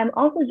them. I'm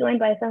also joined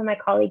by some of my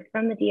colleagues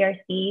from the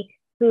DRC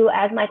who,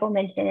 as Michael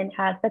mentioned,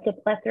 have such a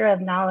plethora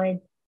of knowledge.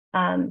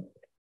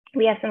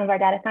 We have some of our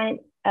data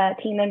science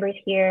team members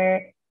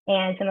here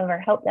and some of our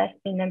help desk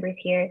team members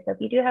here. So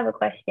if you do have a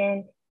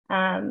question,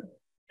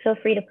 feel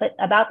free to put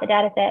about the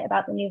data set,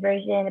 about the new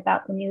version,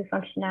 about the new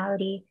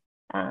functionality.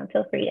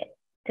 Feel free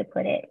to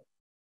put it.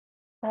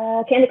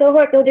 Can the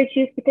cohort builder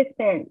choose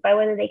participants by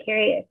whether they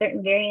carry a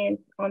certain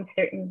variant on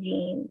certain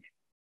genes?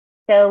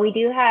 So we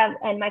do have,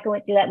 and Michael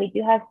went through that, we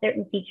do have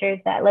certain features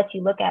that let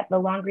you look at the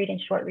long read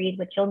and short read,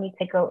 which you'll need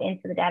to go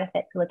into the data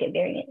set to look at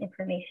variant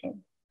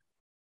information.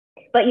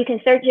 But you can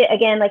search it,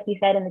 again, like you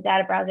said, in the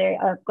data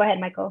browser. Go ahead,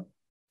 Michael.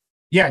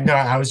 Yeah, no,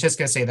 I was just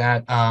going to say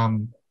that.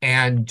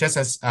 And just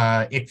as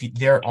if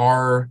there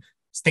are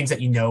things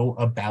that you know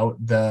about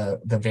the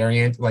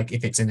variant, like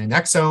if it's in an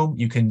exome,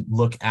 you can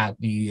look at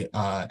the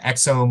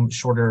exome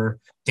shorter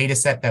data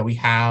set that we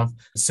have,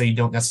 so you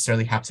don't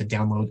necessarily have to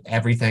download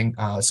everything.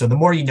 So the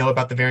more you know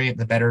about the variant,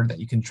 the better that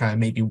you can try and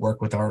maybe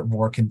work with our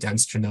more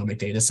condensed genomic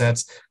data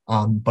sets.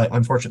 But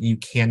unfortunately, you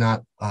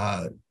cannot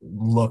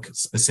look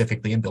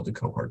specifically and build a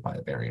cohort by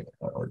a variant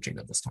or gene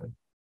at this time.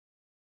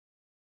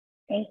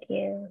 Thank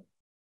you.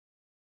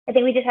 I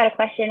think we just had a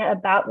question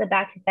about the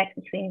batch effects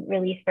between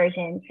release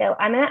versions. So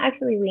I'm going to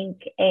actually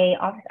link a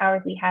office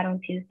hours we had on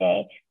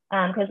Tuesday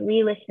because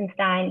Lee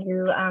Lichtenstein,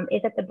 who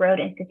is at the Broad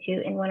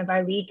Institute and one of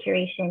our lead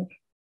curation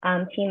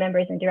team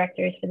members and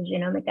directors for the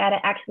genomic data,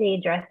 actually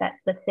addressed that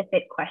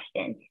specific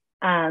question,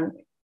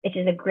 which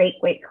is a great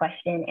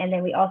question. And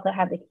then we also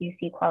have the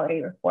QC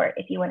quality report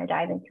if you want to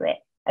dive into it.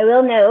 I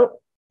will note,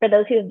 for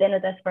those who have been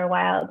with us for a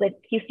while, the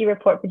QC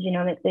report for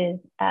genomics is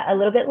a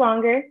little bit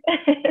longer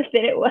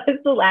than it was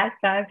the last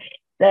time.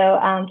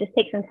 So just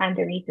take some time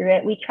to read through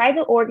it. We tried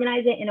to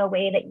organize it in a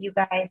way that you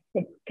guys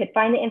could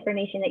find the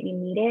information that you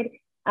needed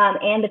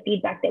and the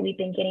feedback that we've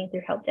been getting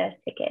through help desk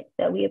tickets.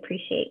 So we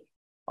appreciate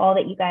all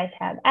that you guys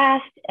have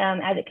asked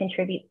as it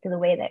contributes to the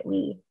way that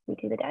we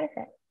do the data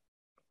set.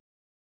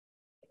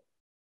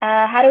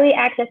 How do we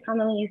access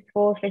commonly used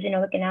tools for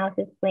genomic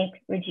analysis, links,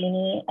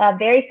 Regini?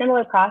 Very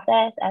similar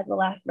process as the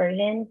last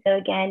version. So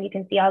again, you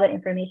can see all the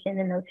information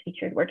in those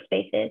featured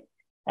workspaces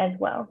as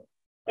well.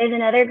 There's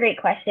another great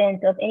question.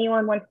 So if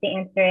anyone wants to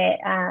answer it,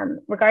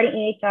 regarding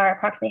EHR,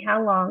 approximately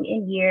how long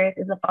in years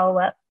is the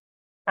follow-up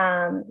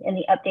in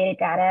the updated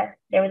data?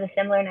 There was a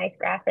similar nice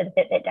graph for the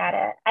Fitbit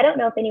data. I don't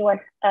know if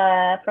anyone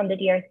from the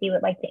DRC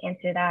would like to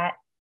answer that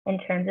in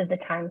terms of the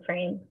time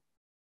frame.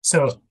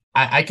 So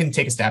I can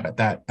take a stab at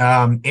that.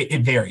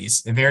 It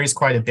varies. It varies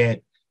quite a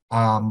bit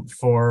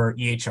for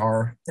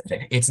EHR.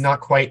 It's not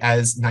quite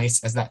as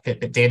nice as that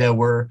Fitbit data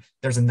where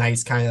there's a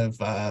nice kind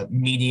of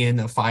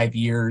median of 5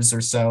 years or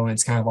so, and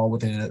it's kind of all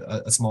within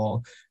a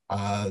small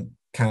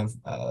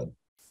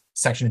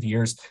section of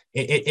years.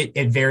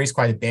 It varies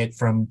quite a bit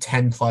from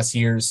 10 plus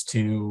years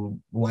to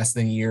less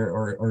than a year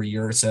or a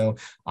year or so.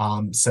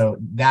 So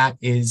that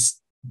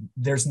is,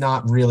 there's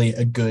not really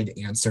a good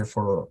answer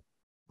for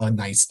a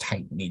nice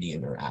tight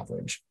median or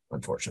average,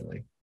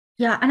 unfortunately.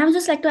 Yeah, and I would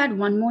just like to add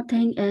one more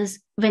thing is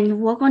when you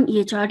work on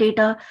EHR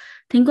data,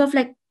 think of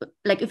like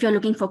if you're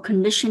looking for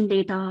condition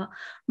data,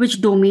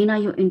 which domain are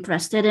you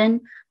interested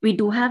in? We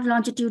do have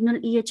longitudinal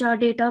EHR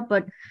data,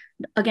 but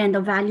again, the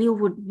value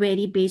would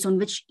vary based on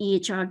which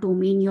EHR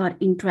domain you are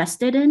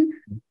interested in.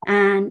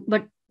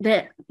 But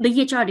the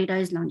EHR data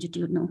is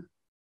longitudinal.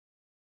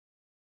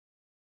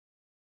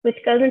 Which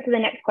goes into the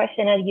next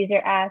question a user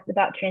asked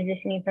about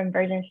transitioning from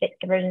version 6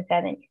 to version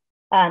 7.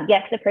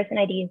 Yes, the person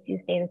IDs do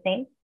stay the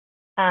same.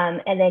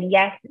 And then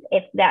yes,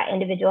 if that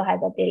individual has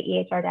updated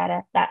EHR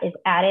data, that is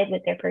added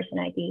with their person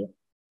ID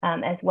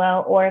as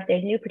well. Or if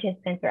there's new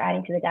participants we're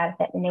adding to the data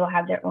set, then they will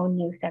have their own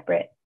new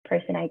separate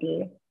person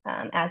ID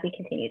as we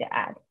continue to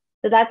add.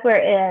 So that's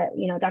where,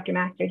 Dr.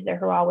 Masters, or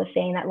Haral, was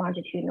saying that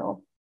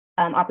longitudinal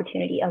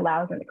opportunity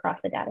allows them to cross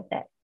the data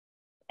set.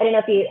 I don't know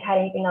if you had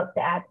anything else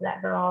to add to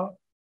that, Haral.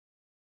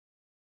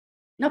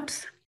 Nope.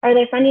 Are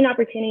there funding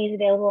opportunities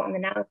available on the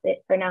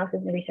analysis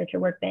and researcher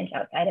workbench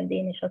outside of the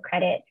initial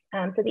credit?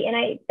 So the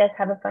NIH does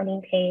have a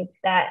funding page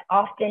that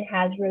often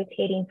has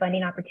rotating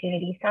funding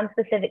opportunities, some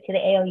specific to the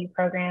ALU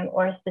program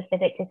or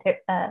specific to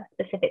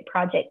specific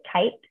project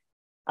type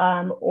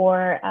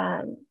or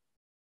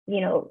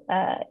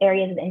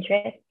areas of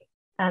interest.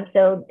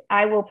 So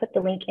I will put the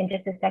link in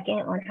just a second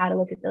on how to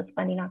look at those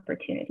funding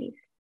opportunities.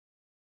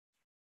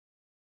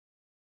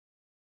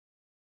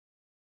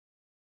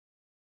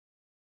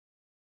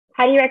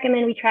 How do you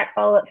recommend we track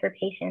follow-up for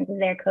patients? Is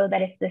there a code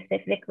that is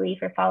specifically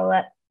for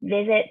follow-up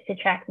visits to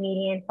track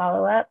median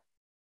follow-up?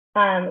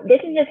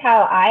 This is just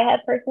how I have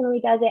personally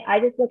does it.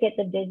 I just look at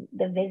the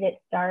visit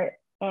start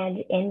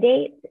and end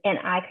dates, and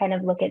I kind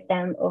of look at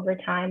them over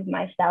time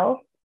myself.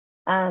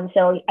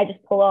 So I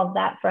just pull all of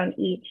that from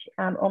each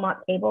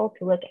OMOP table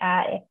to look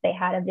at if they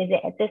had a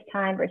visit at this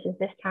time versus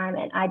this time,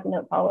 and I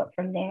denote follow-up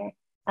from there.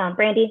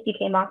 Brandy, you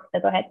came off,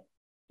 so go ahead.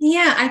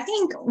 Yeah, I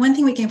think one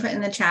thing we can put in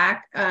the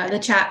chat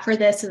for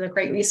this is a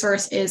great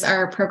resource is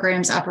our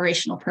program's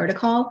operational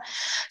protocol.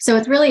 So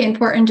it's really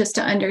important just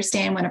to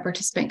understand when a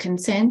participant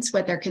consents,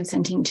 what they're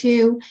consenting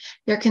to.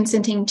 They're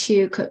consenting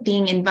to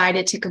being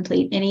invited to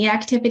complete any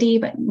activity,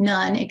 but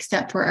none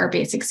except for our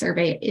basic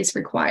survey is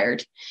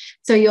required.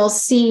 So you'll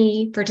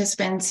see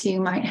participants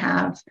who might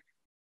have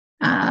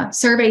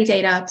survey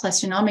data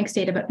plus genomics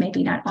data, but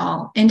maybe not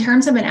all. In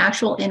terms of an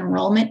actual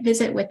enrollment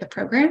visit with the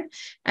program,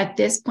 at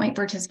this point,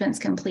 participants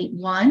complete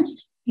one.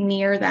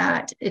 Near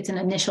that, it's an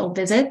initial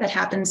visit that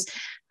happens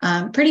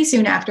pretty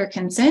soon after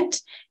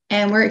consent.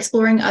 And we're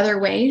exploring other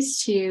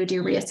ways to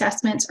do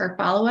reassessments or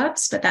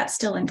follow-ups, but that's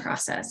still in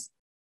process.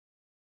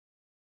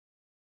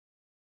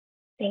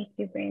 Thank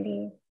you,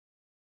 Brandy.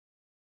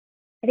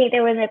 I think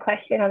there was a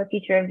question on the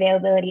future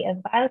availability of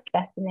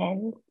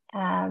biospecimens.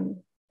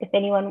 If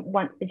anyone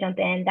wants to jump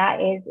in, that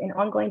is an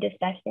ongoing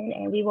discussion,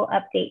 and we will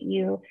update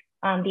you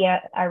via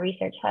our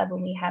research hub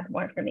when we have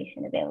more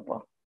information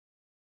available.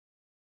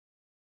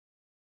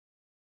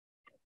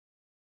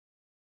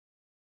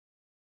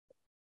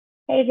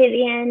 Hey,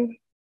 Vivian,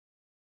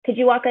 could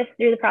you walk us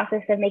through the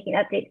process of making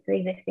updates to the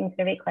existing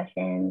survey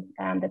questions,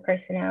 the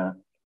personnel?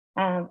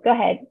 Go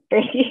ahead,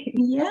 Brandy.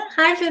 Yeah,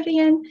 hi,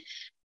 Vivian.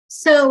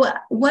 So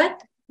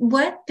what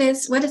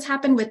has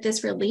happened with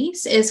this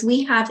release is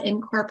we have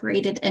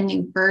incorporated a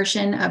new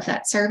version of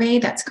that survey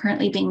that's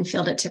currently being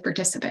fielded to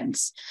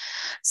participants.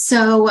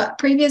 So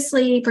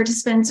previously,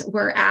 participants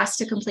were asked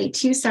to complete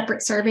 2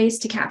 separate surveys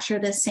to capture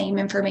the same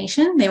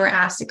information. They were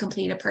asked to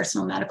complete a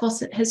personal medical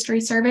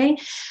history survey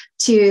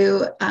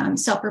to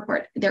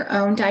self-report their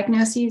own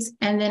diagnoses,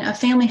 and then a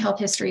family health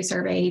history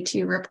survey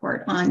to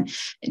report on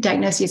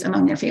diagnoses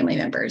among their family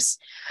members.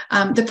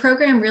 The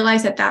program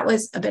realized that that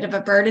was a bit of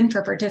a burden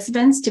for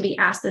participants to be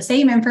asked the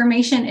same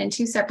information in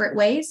 2 separate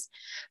ways.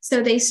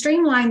 So they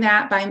streamlined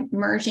that by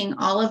merging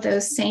all of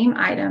those same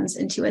items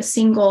into a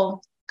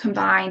single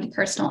combined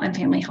personal and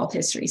family health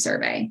history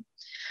survey.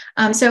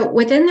 So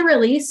within the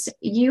release,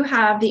 you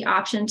have the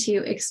option to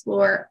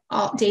explore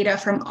all data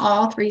from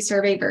all 3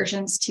 survey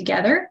versions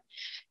together.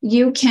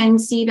 You can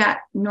see that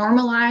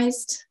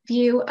normalized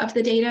view of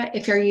the data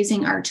if you're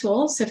using our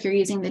tool. So if you're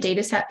using the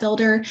Dataset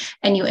builder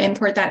and you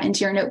import that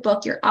into your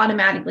notebook, you're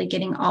automatically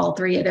getting all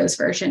 3 of those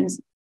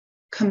versions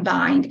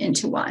combined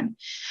into one.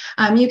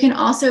 You can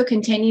also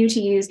continue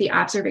to use the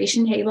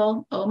observation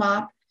table,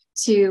 OMOP,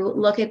 to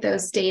look at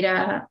those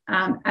data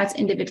as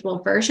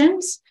individual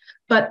versions,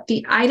 but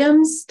the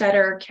items that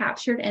are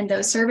captured in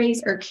those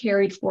surveys are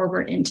carried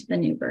forward into the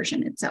new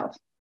version itself.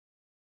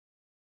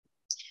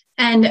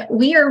 And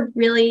we are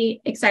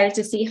really excited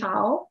to see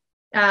how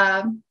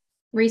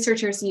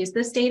researchers use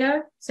this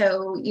data,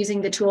 so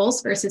using the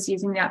tools versus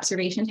using the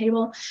observation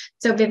table.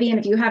 So Vivian,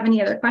 if you have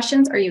any other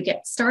questions or you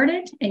get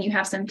started and you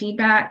have some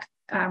feedback,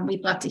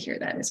 we'd love to hear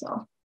that as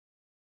well.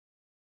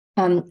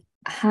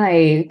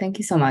 Hi, thank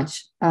you so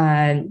much.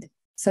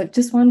 So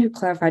just wanted to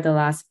clarify the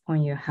last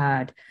point you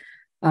had.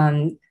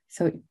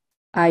 So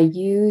I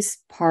use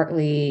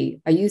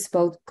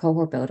both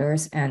cohort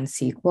builders and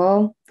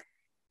SQL,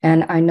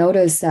 and I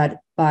noticed that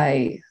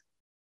by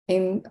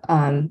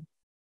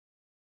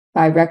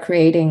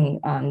recreating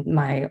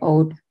my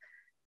old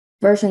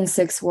version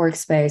 6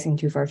 workspace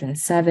into version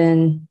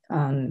 7,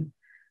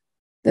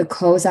 the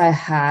codes I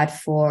had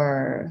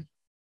for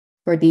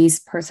these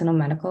personal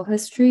medical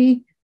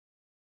history,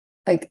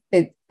 like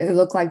it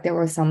looked like there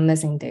was some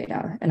missing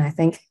data. And I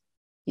think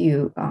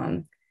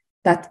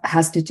that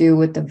has to do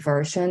with the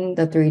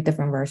 3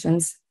 different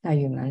versions that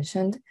you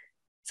mentioned.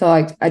 So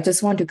I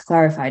just want to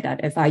clarify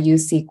that if I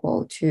use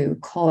SQL to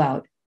call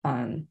out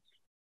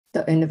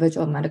the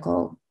individual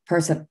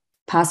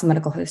past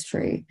medical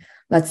history,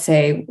 let's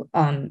say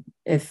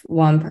if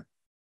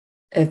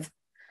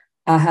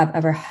I have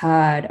ever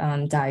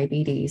had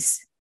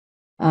diabetes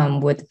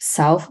with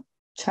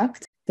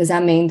self-checked, does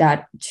that mean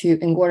that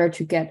in order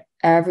to get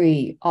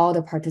all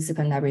the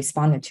participants that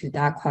responded to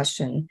that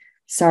question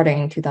starting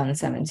in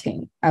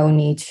 2017, I will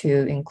need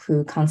to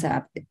include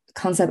concept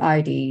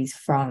IDs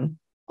from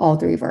all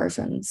 3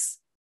 versions?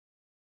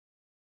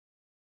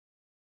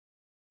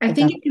 I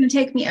think it's going to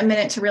take me a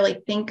minute to really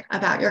think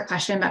about your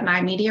question, but my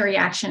immediate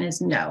reaction is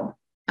no.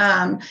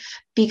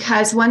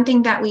 Because one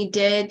thing that we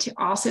did to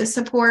also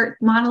support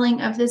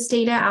modeling of this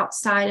data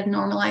outside of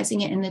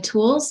normalizing it in the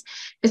tools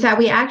is that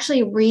we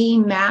actually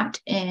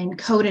remapped and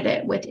coded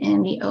it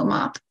within the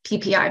OMOP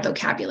PPI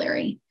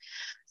vocabulary.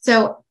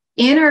 So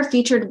in our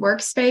featured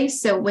workspace,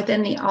 so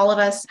within the All of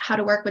Us How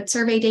to Work with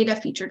Survey Data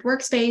featured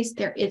workspace,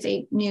 there is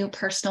a new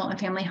personal and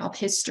family health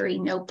history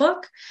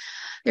notebook.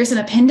 There's an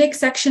appendix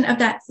section of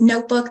that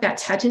notebook that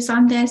touches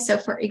on this. So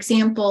for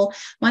example,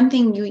 one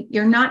thing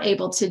you're not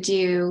able to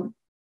do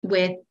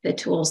with the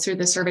tools through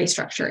the survey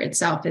structure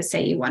itself is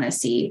say you want to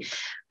see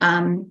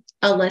a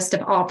list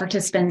of all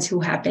participants who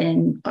have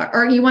been,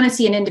 or you want to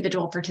see an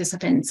individual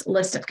participant's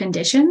list of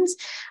conditions.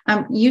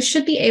 You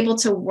should be able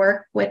to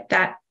work with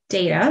that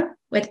data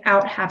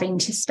without having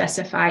to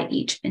specify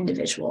each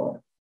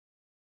individual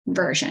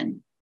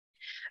version.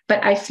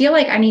 but I feel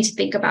like I need to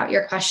think about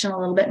your question a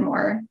little bit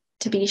more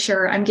to be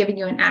sure I'm giving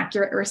you an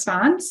accurate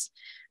response.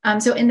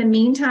 So in the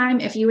meantime,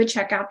 if you would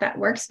check out that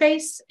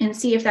workspace and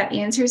see if that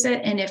answers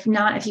it, and if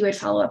not, if you would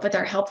follow up with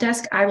our help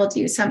desk, I will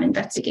do some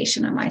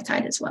investigation on my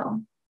side as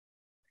well.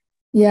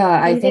 Yeah,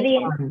 I think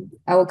Vivian,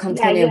 I will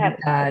continue yeah, with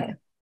that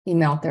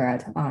email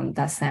thread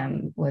that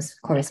Sam was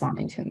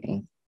corresponding to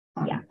me.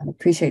 I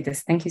appreciate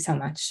this. Thank you so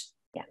much.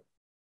 Yeah.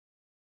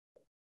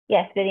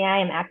 Yes, Vivian, I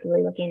am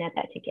actively looking at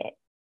that ticket.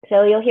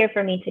 So you'll hear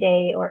from me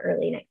today or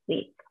early next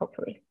week,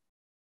 hopefully.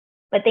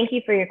 But thank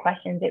you for your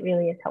questions. It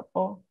really is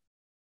helpful.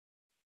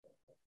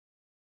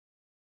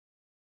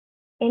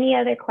 Any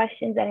other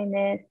questions that I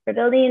missed? For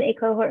building a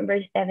cohort in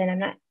version 7, I'm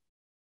not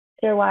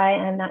sure why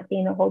I'm not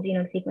seeing the whole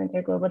genome sequence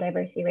or global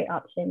diversity rate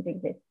options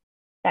exist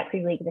that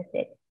previously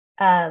existed.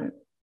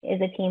 Is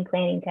the team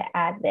planning to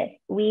add this?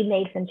 We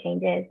made some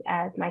changes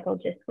as Michael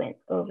just went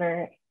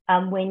over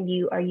when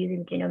you are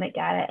using genomic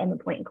data and the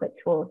point and click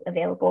tools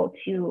available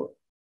to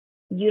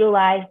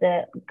utilize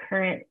the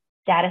current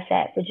data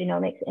set for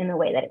genomics in the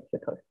way that it's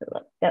supposed to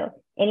look. So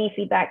any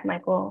feedback,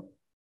 Michael?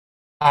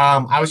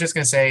 I was just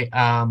going to say,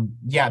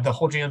 yeah, the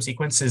whole genome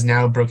sequence is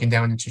now broken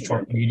down into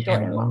short read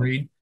and long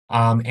read.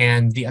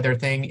 And the other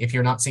thing, if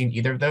you're not seeing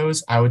either of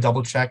those, I would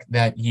double check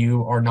that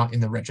you are not in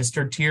the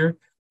registered tier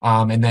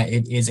and that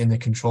it is in the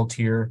control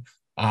tier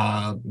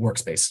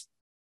workspace,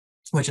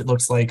 which it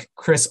looks like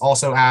Chris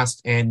also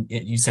asked, and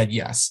you said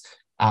yes.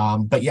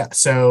 But yeah,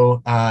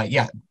 so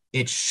yeah,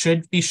 it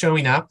should be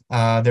showing up.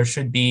 There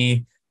should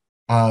be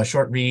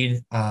short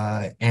read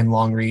and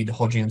long read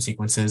whole genome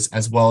sequences,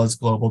 as well as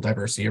global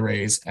diversity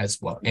arrays as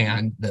well,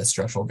 and the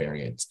structural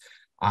variants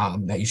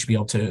that you should be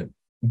able to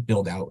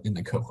build out in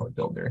the cohort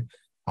builder.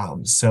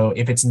 So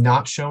if it's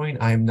not showing,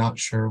 I'm not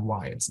sure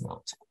why it's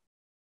not.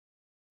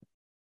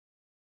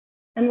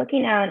 I'm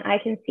looking now and I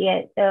can see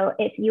it. So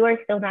if you are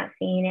still not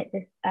seeing it,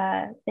 just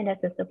send us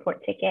a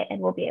support ticket and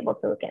we'll be able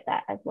to look at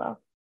that as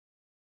well.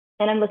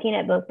 And I'm looking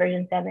at both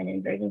version 7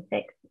 and version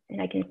 6,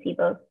 and I can see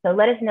both. So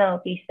let us know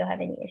if you still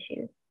have any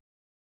issues.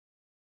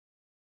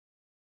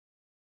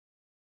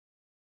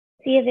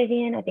 See you,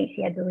 Vivian. I think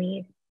she had to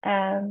leave.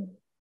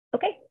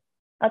 Okay,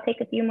 I'll take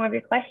a few more of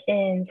your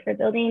questions. For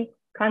building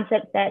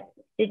concept sets,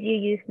 did you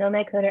use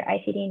SNOMED code or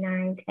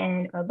ICD-9,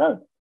 10, or both?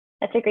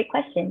 That's a great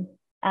question.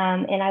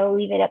 And I will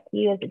leave it up to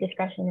you as the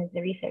discretion as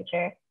the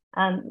researcher.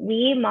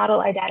 We model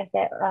our data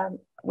set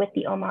with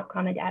the OMOP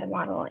Common Data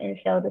Model. And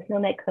so the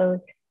SNOMED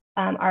codes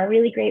are a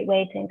really great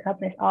way to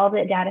encompass all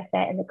the data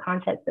set and the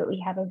concepts that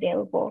we have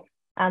available.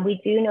 We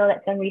do know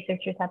that some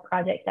researchers have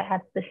projects that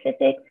have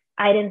specific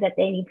items that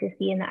they need to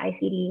see in the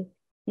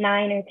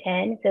ICD-9 or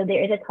 10. So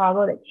there is a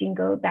toggle that you can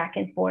go back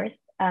and forth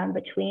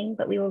between,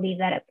 but we will leave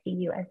that up to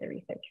you as the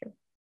researcher.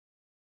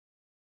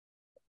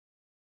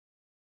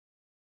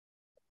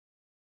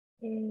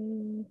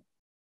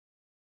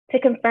 To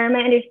confirm my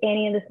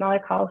understanding of the smaller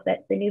call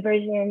sets, the new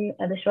version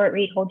of the short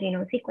read whole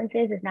genome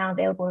sequences is now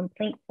available in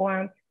plain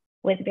form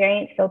with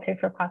variants filtered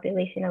for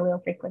population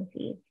allele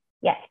frequency.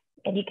 Yes,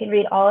 and you can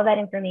read all of that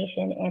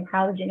information and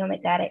how the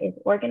genomic data is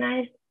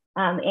organized.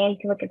 And you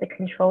can look at the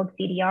controlled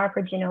CDR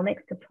for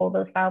genomics to pull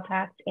those file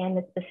paths and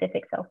the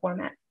specific cell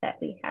formats that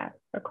we have,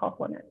 or call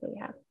formats that we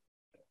have.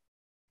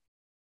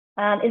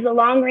 Is the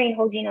long-range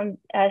whole genome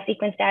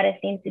sequence data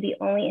seems to be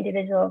only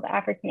individual of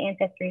African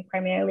ancestry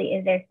primarily?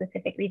 Is there a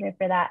specific reason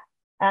for that?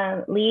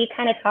 Lee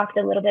kind of talked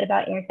a little bit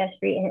about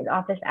ancestry in his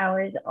office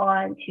hours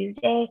on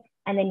Tuesday,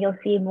 and then you'll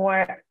see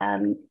more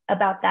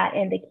about that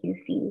in the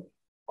QC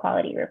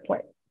quality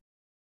report.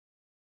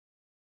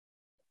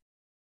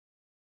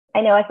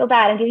 I know, I feel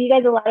bad. I'm giving you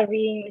guys a lot of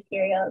reading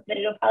materials, but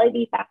it'll probably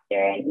be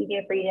faster and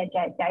easier for you to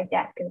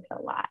digest because it's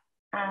a lot.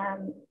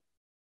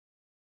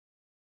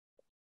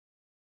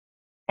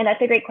 And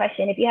that's a great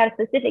question. If you have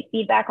specific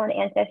feedback on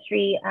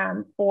ancestry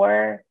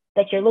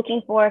that you're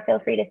looking for, feel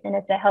free to send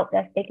us a help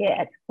desk ticket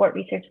at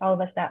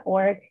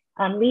supportresearchallofus.org.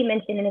 Lee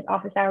mentioned in his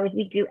office hours,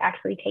 we do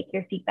actually take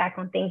your feedback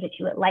on things that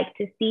you would like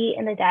to see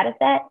in the data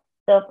set.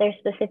 So if there's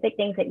specific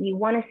things that you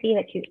want to see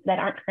that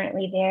aren't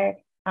currently there,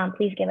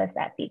 please give us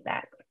that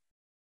feedback.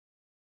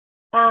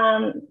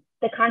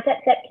 The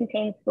concept set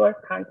contains source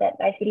concepts,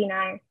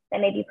 ICD-9,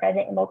 that may be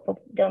present in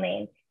multiple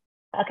domains.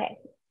 Okay,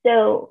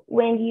 so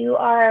when you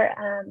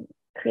are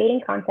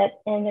creating concepts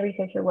in the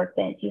researcher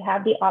workbench, you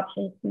have the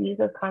options to use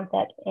those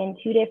concepts in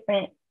two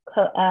different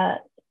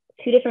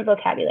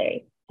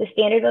vocabularies, the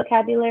standard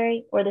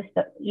vocabulary or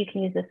you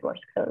can use the source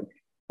code.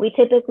 We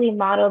typically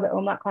model the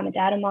OMOP Common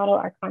Data Model.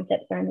 Our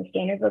concepts are in the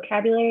standard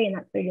vocabulary, and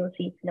that's where you'll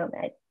see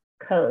SNOMED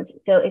codes.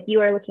 So if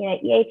you are looking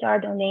at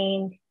EHR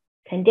domain,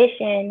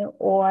 condition,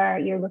 or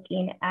you're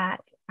looking at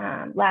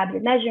labs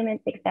and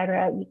measurements, et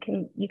cetera,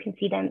 you can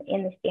see them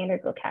in the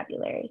standard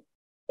vocabulary.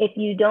 If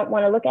you don't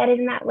want to look at it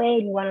in that way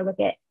and you want to look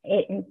at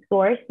it in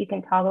source, you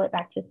can toggle it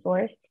back to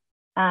source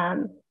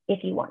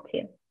if you want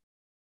to.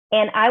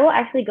 And I will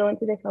actually go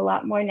into this a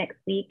lot more next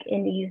week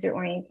in the user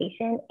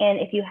orientation. And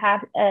if you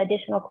have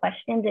additional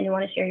questions and you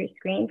want to share your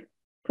screen,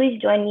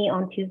 please join me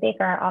on Tuesday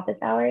for our office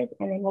hours,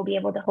 and then we'll be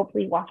able to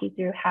hopefully walk you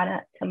through how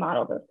to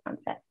model those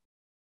concepts.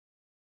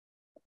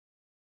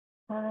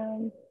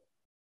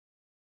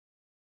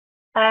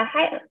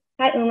 Hi,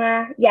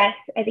 Uma. Yes,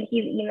 I think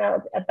you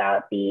emailed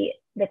about the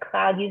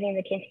cloud using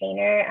the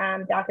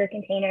container, Docker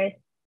containers.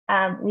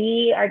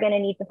 We are going to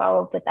need to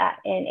follow up with that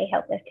in a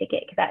help desk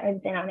ticket because that has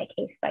been on a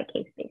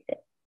case-by-case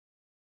basis.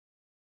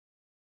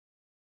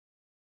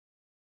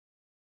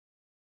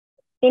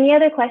 Any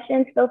other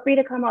questions? Feel free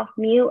to come off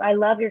mute. I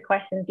love your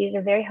questions. These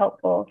are very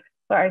helpful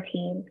for our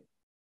team.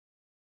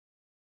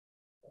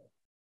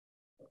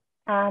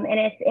 And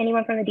if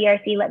anyone from the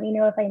DRC, let me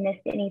know if I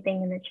missed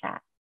anything in the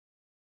chat.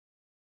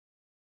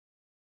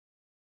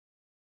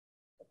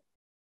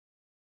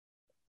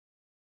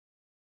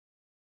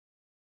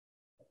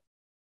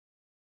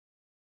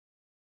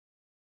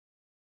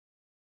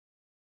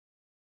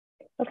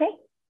 Okay.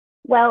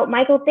 Well,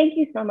 Michael, thank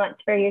you so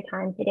much for your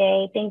time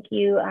today. Thank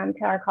you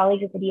to our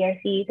colleagues at the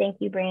DRC.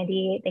 Thank you,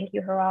 Brandy. Thank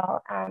you,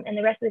 Haral, and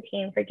the rest of the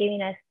team for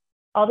giving us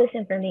all this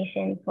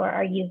information for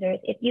our users.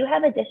 If you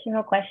have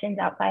additional questions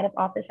outside of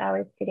office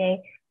hours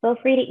today, feel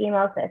free to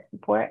email us at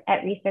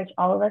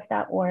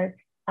support@researchallofus.org.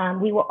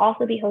 We will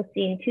also be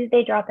hosting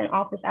Tuesday drop-in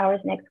office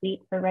hours next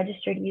week for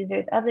registered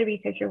users of the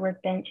Researcher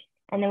Workbench.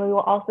 And then we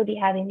will also be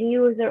having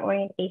new user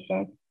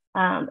orientation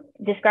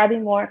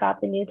describing more about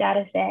the new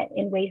data set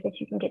and ways that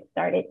you can get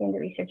started in the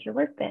Researcher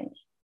Workbench.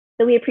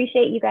 So we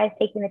appreciate you guys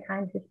taking the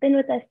time to spend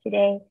with us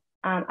today.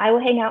 I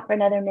will hang out for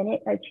another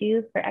minute or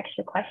two for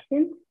extra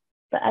questions.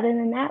 But other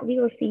than that, we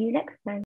will see you next time.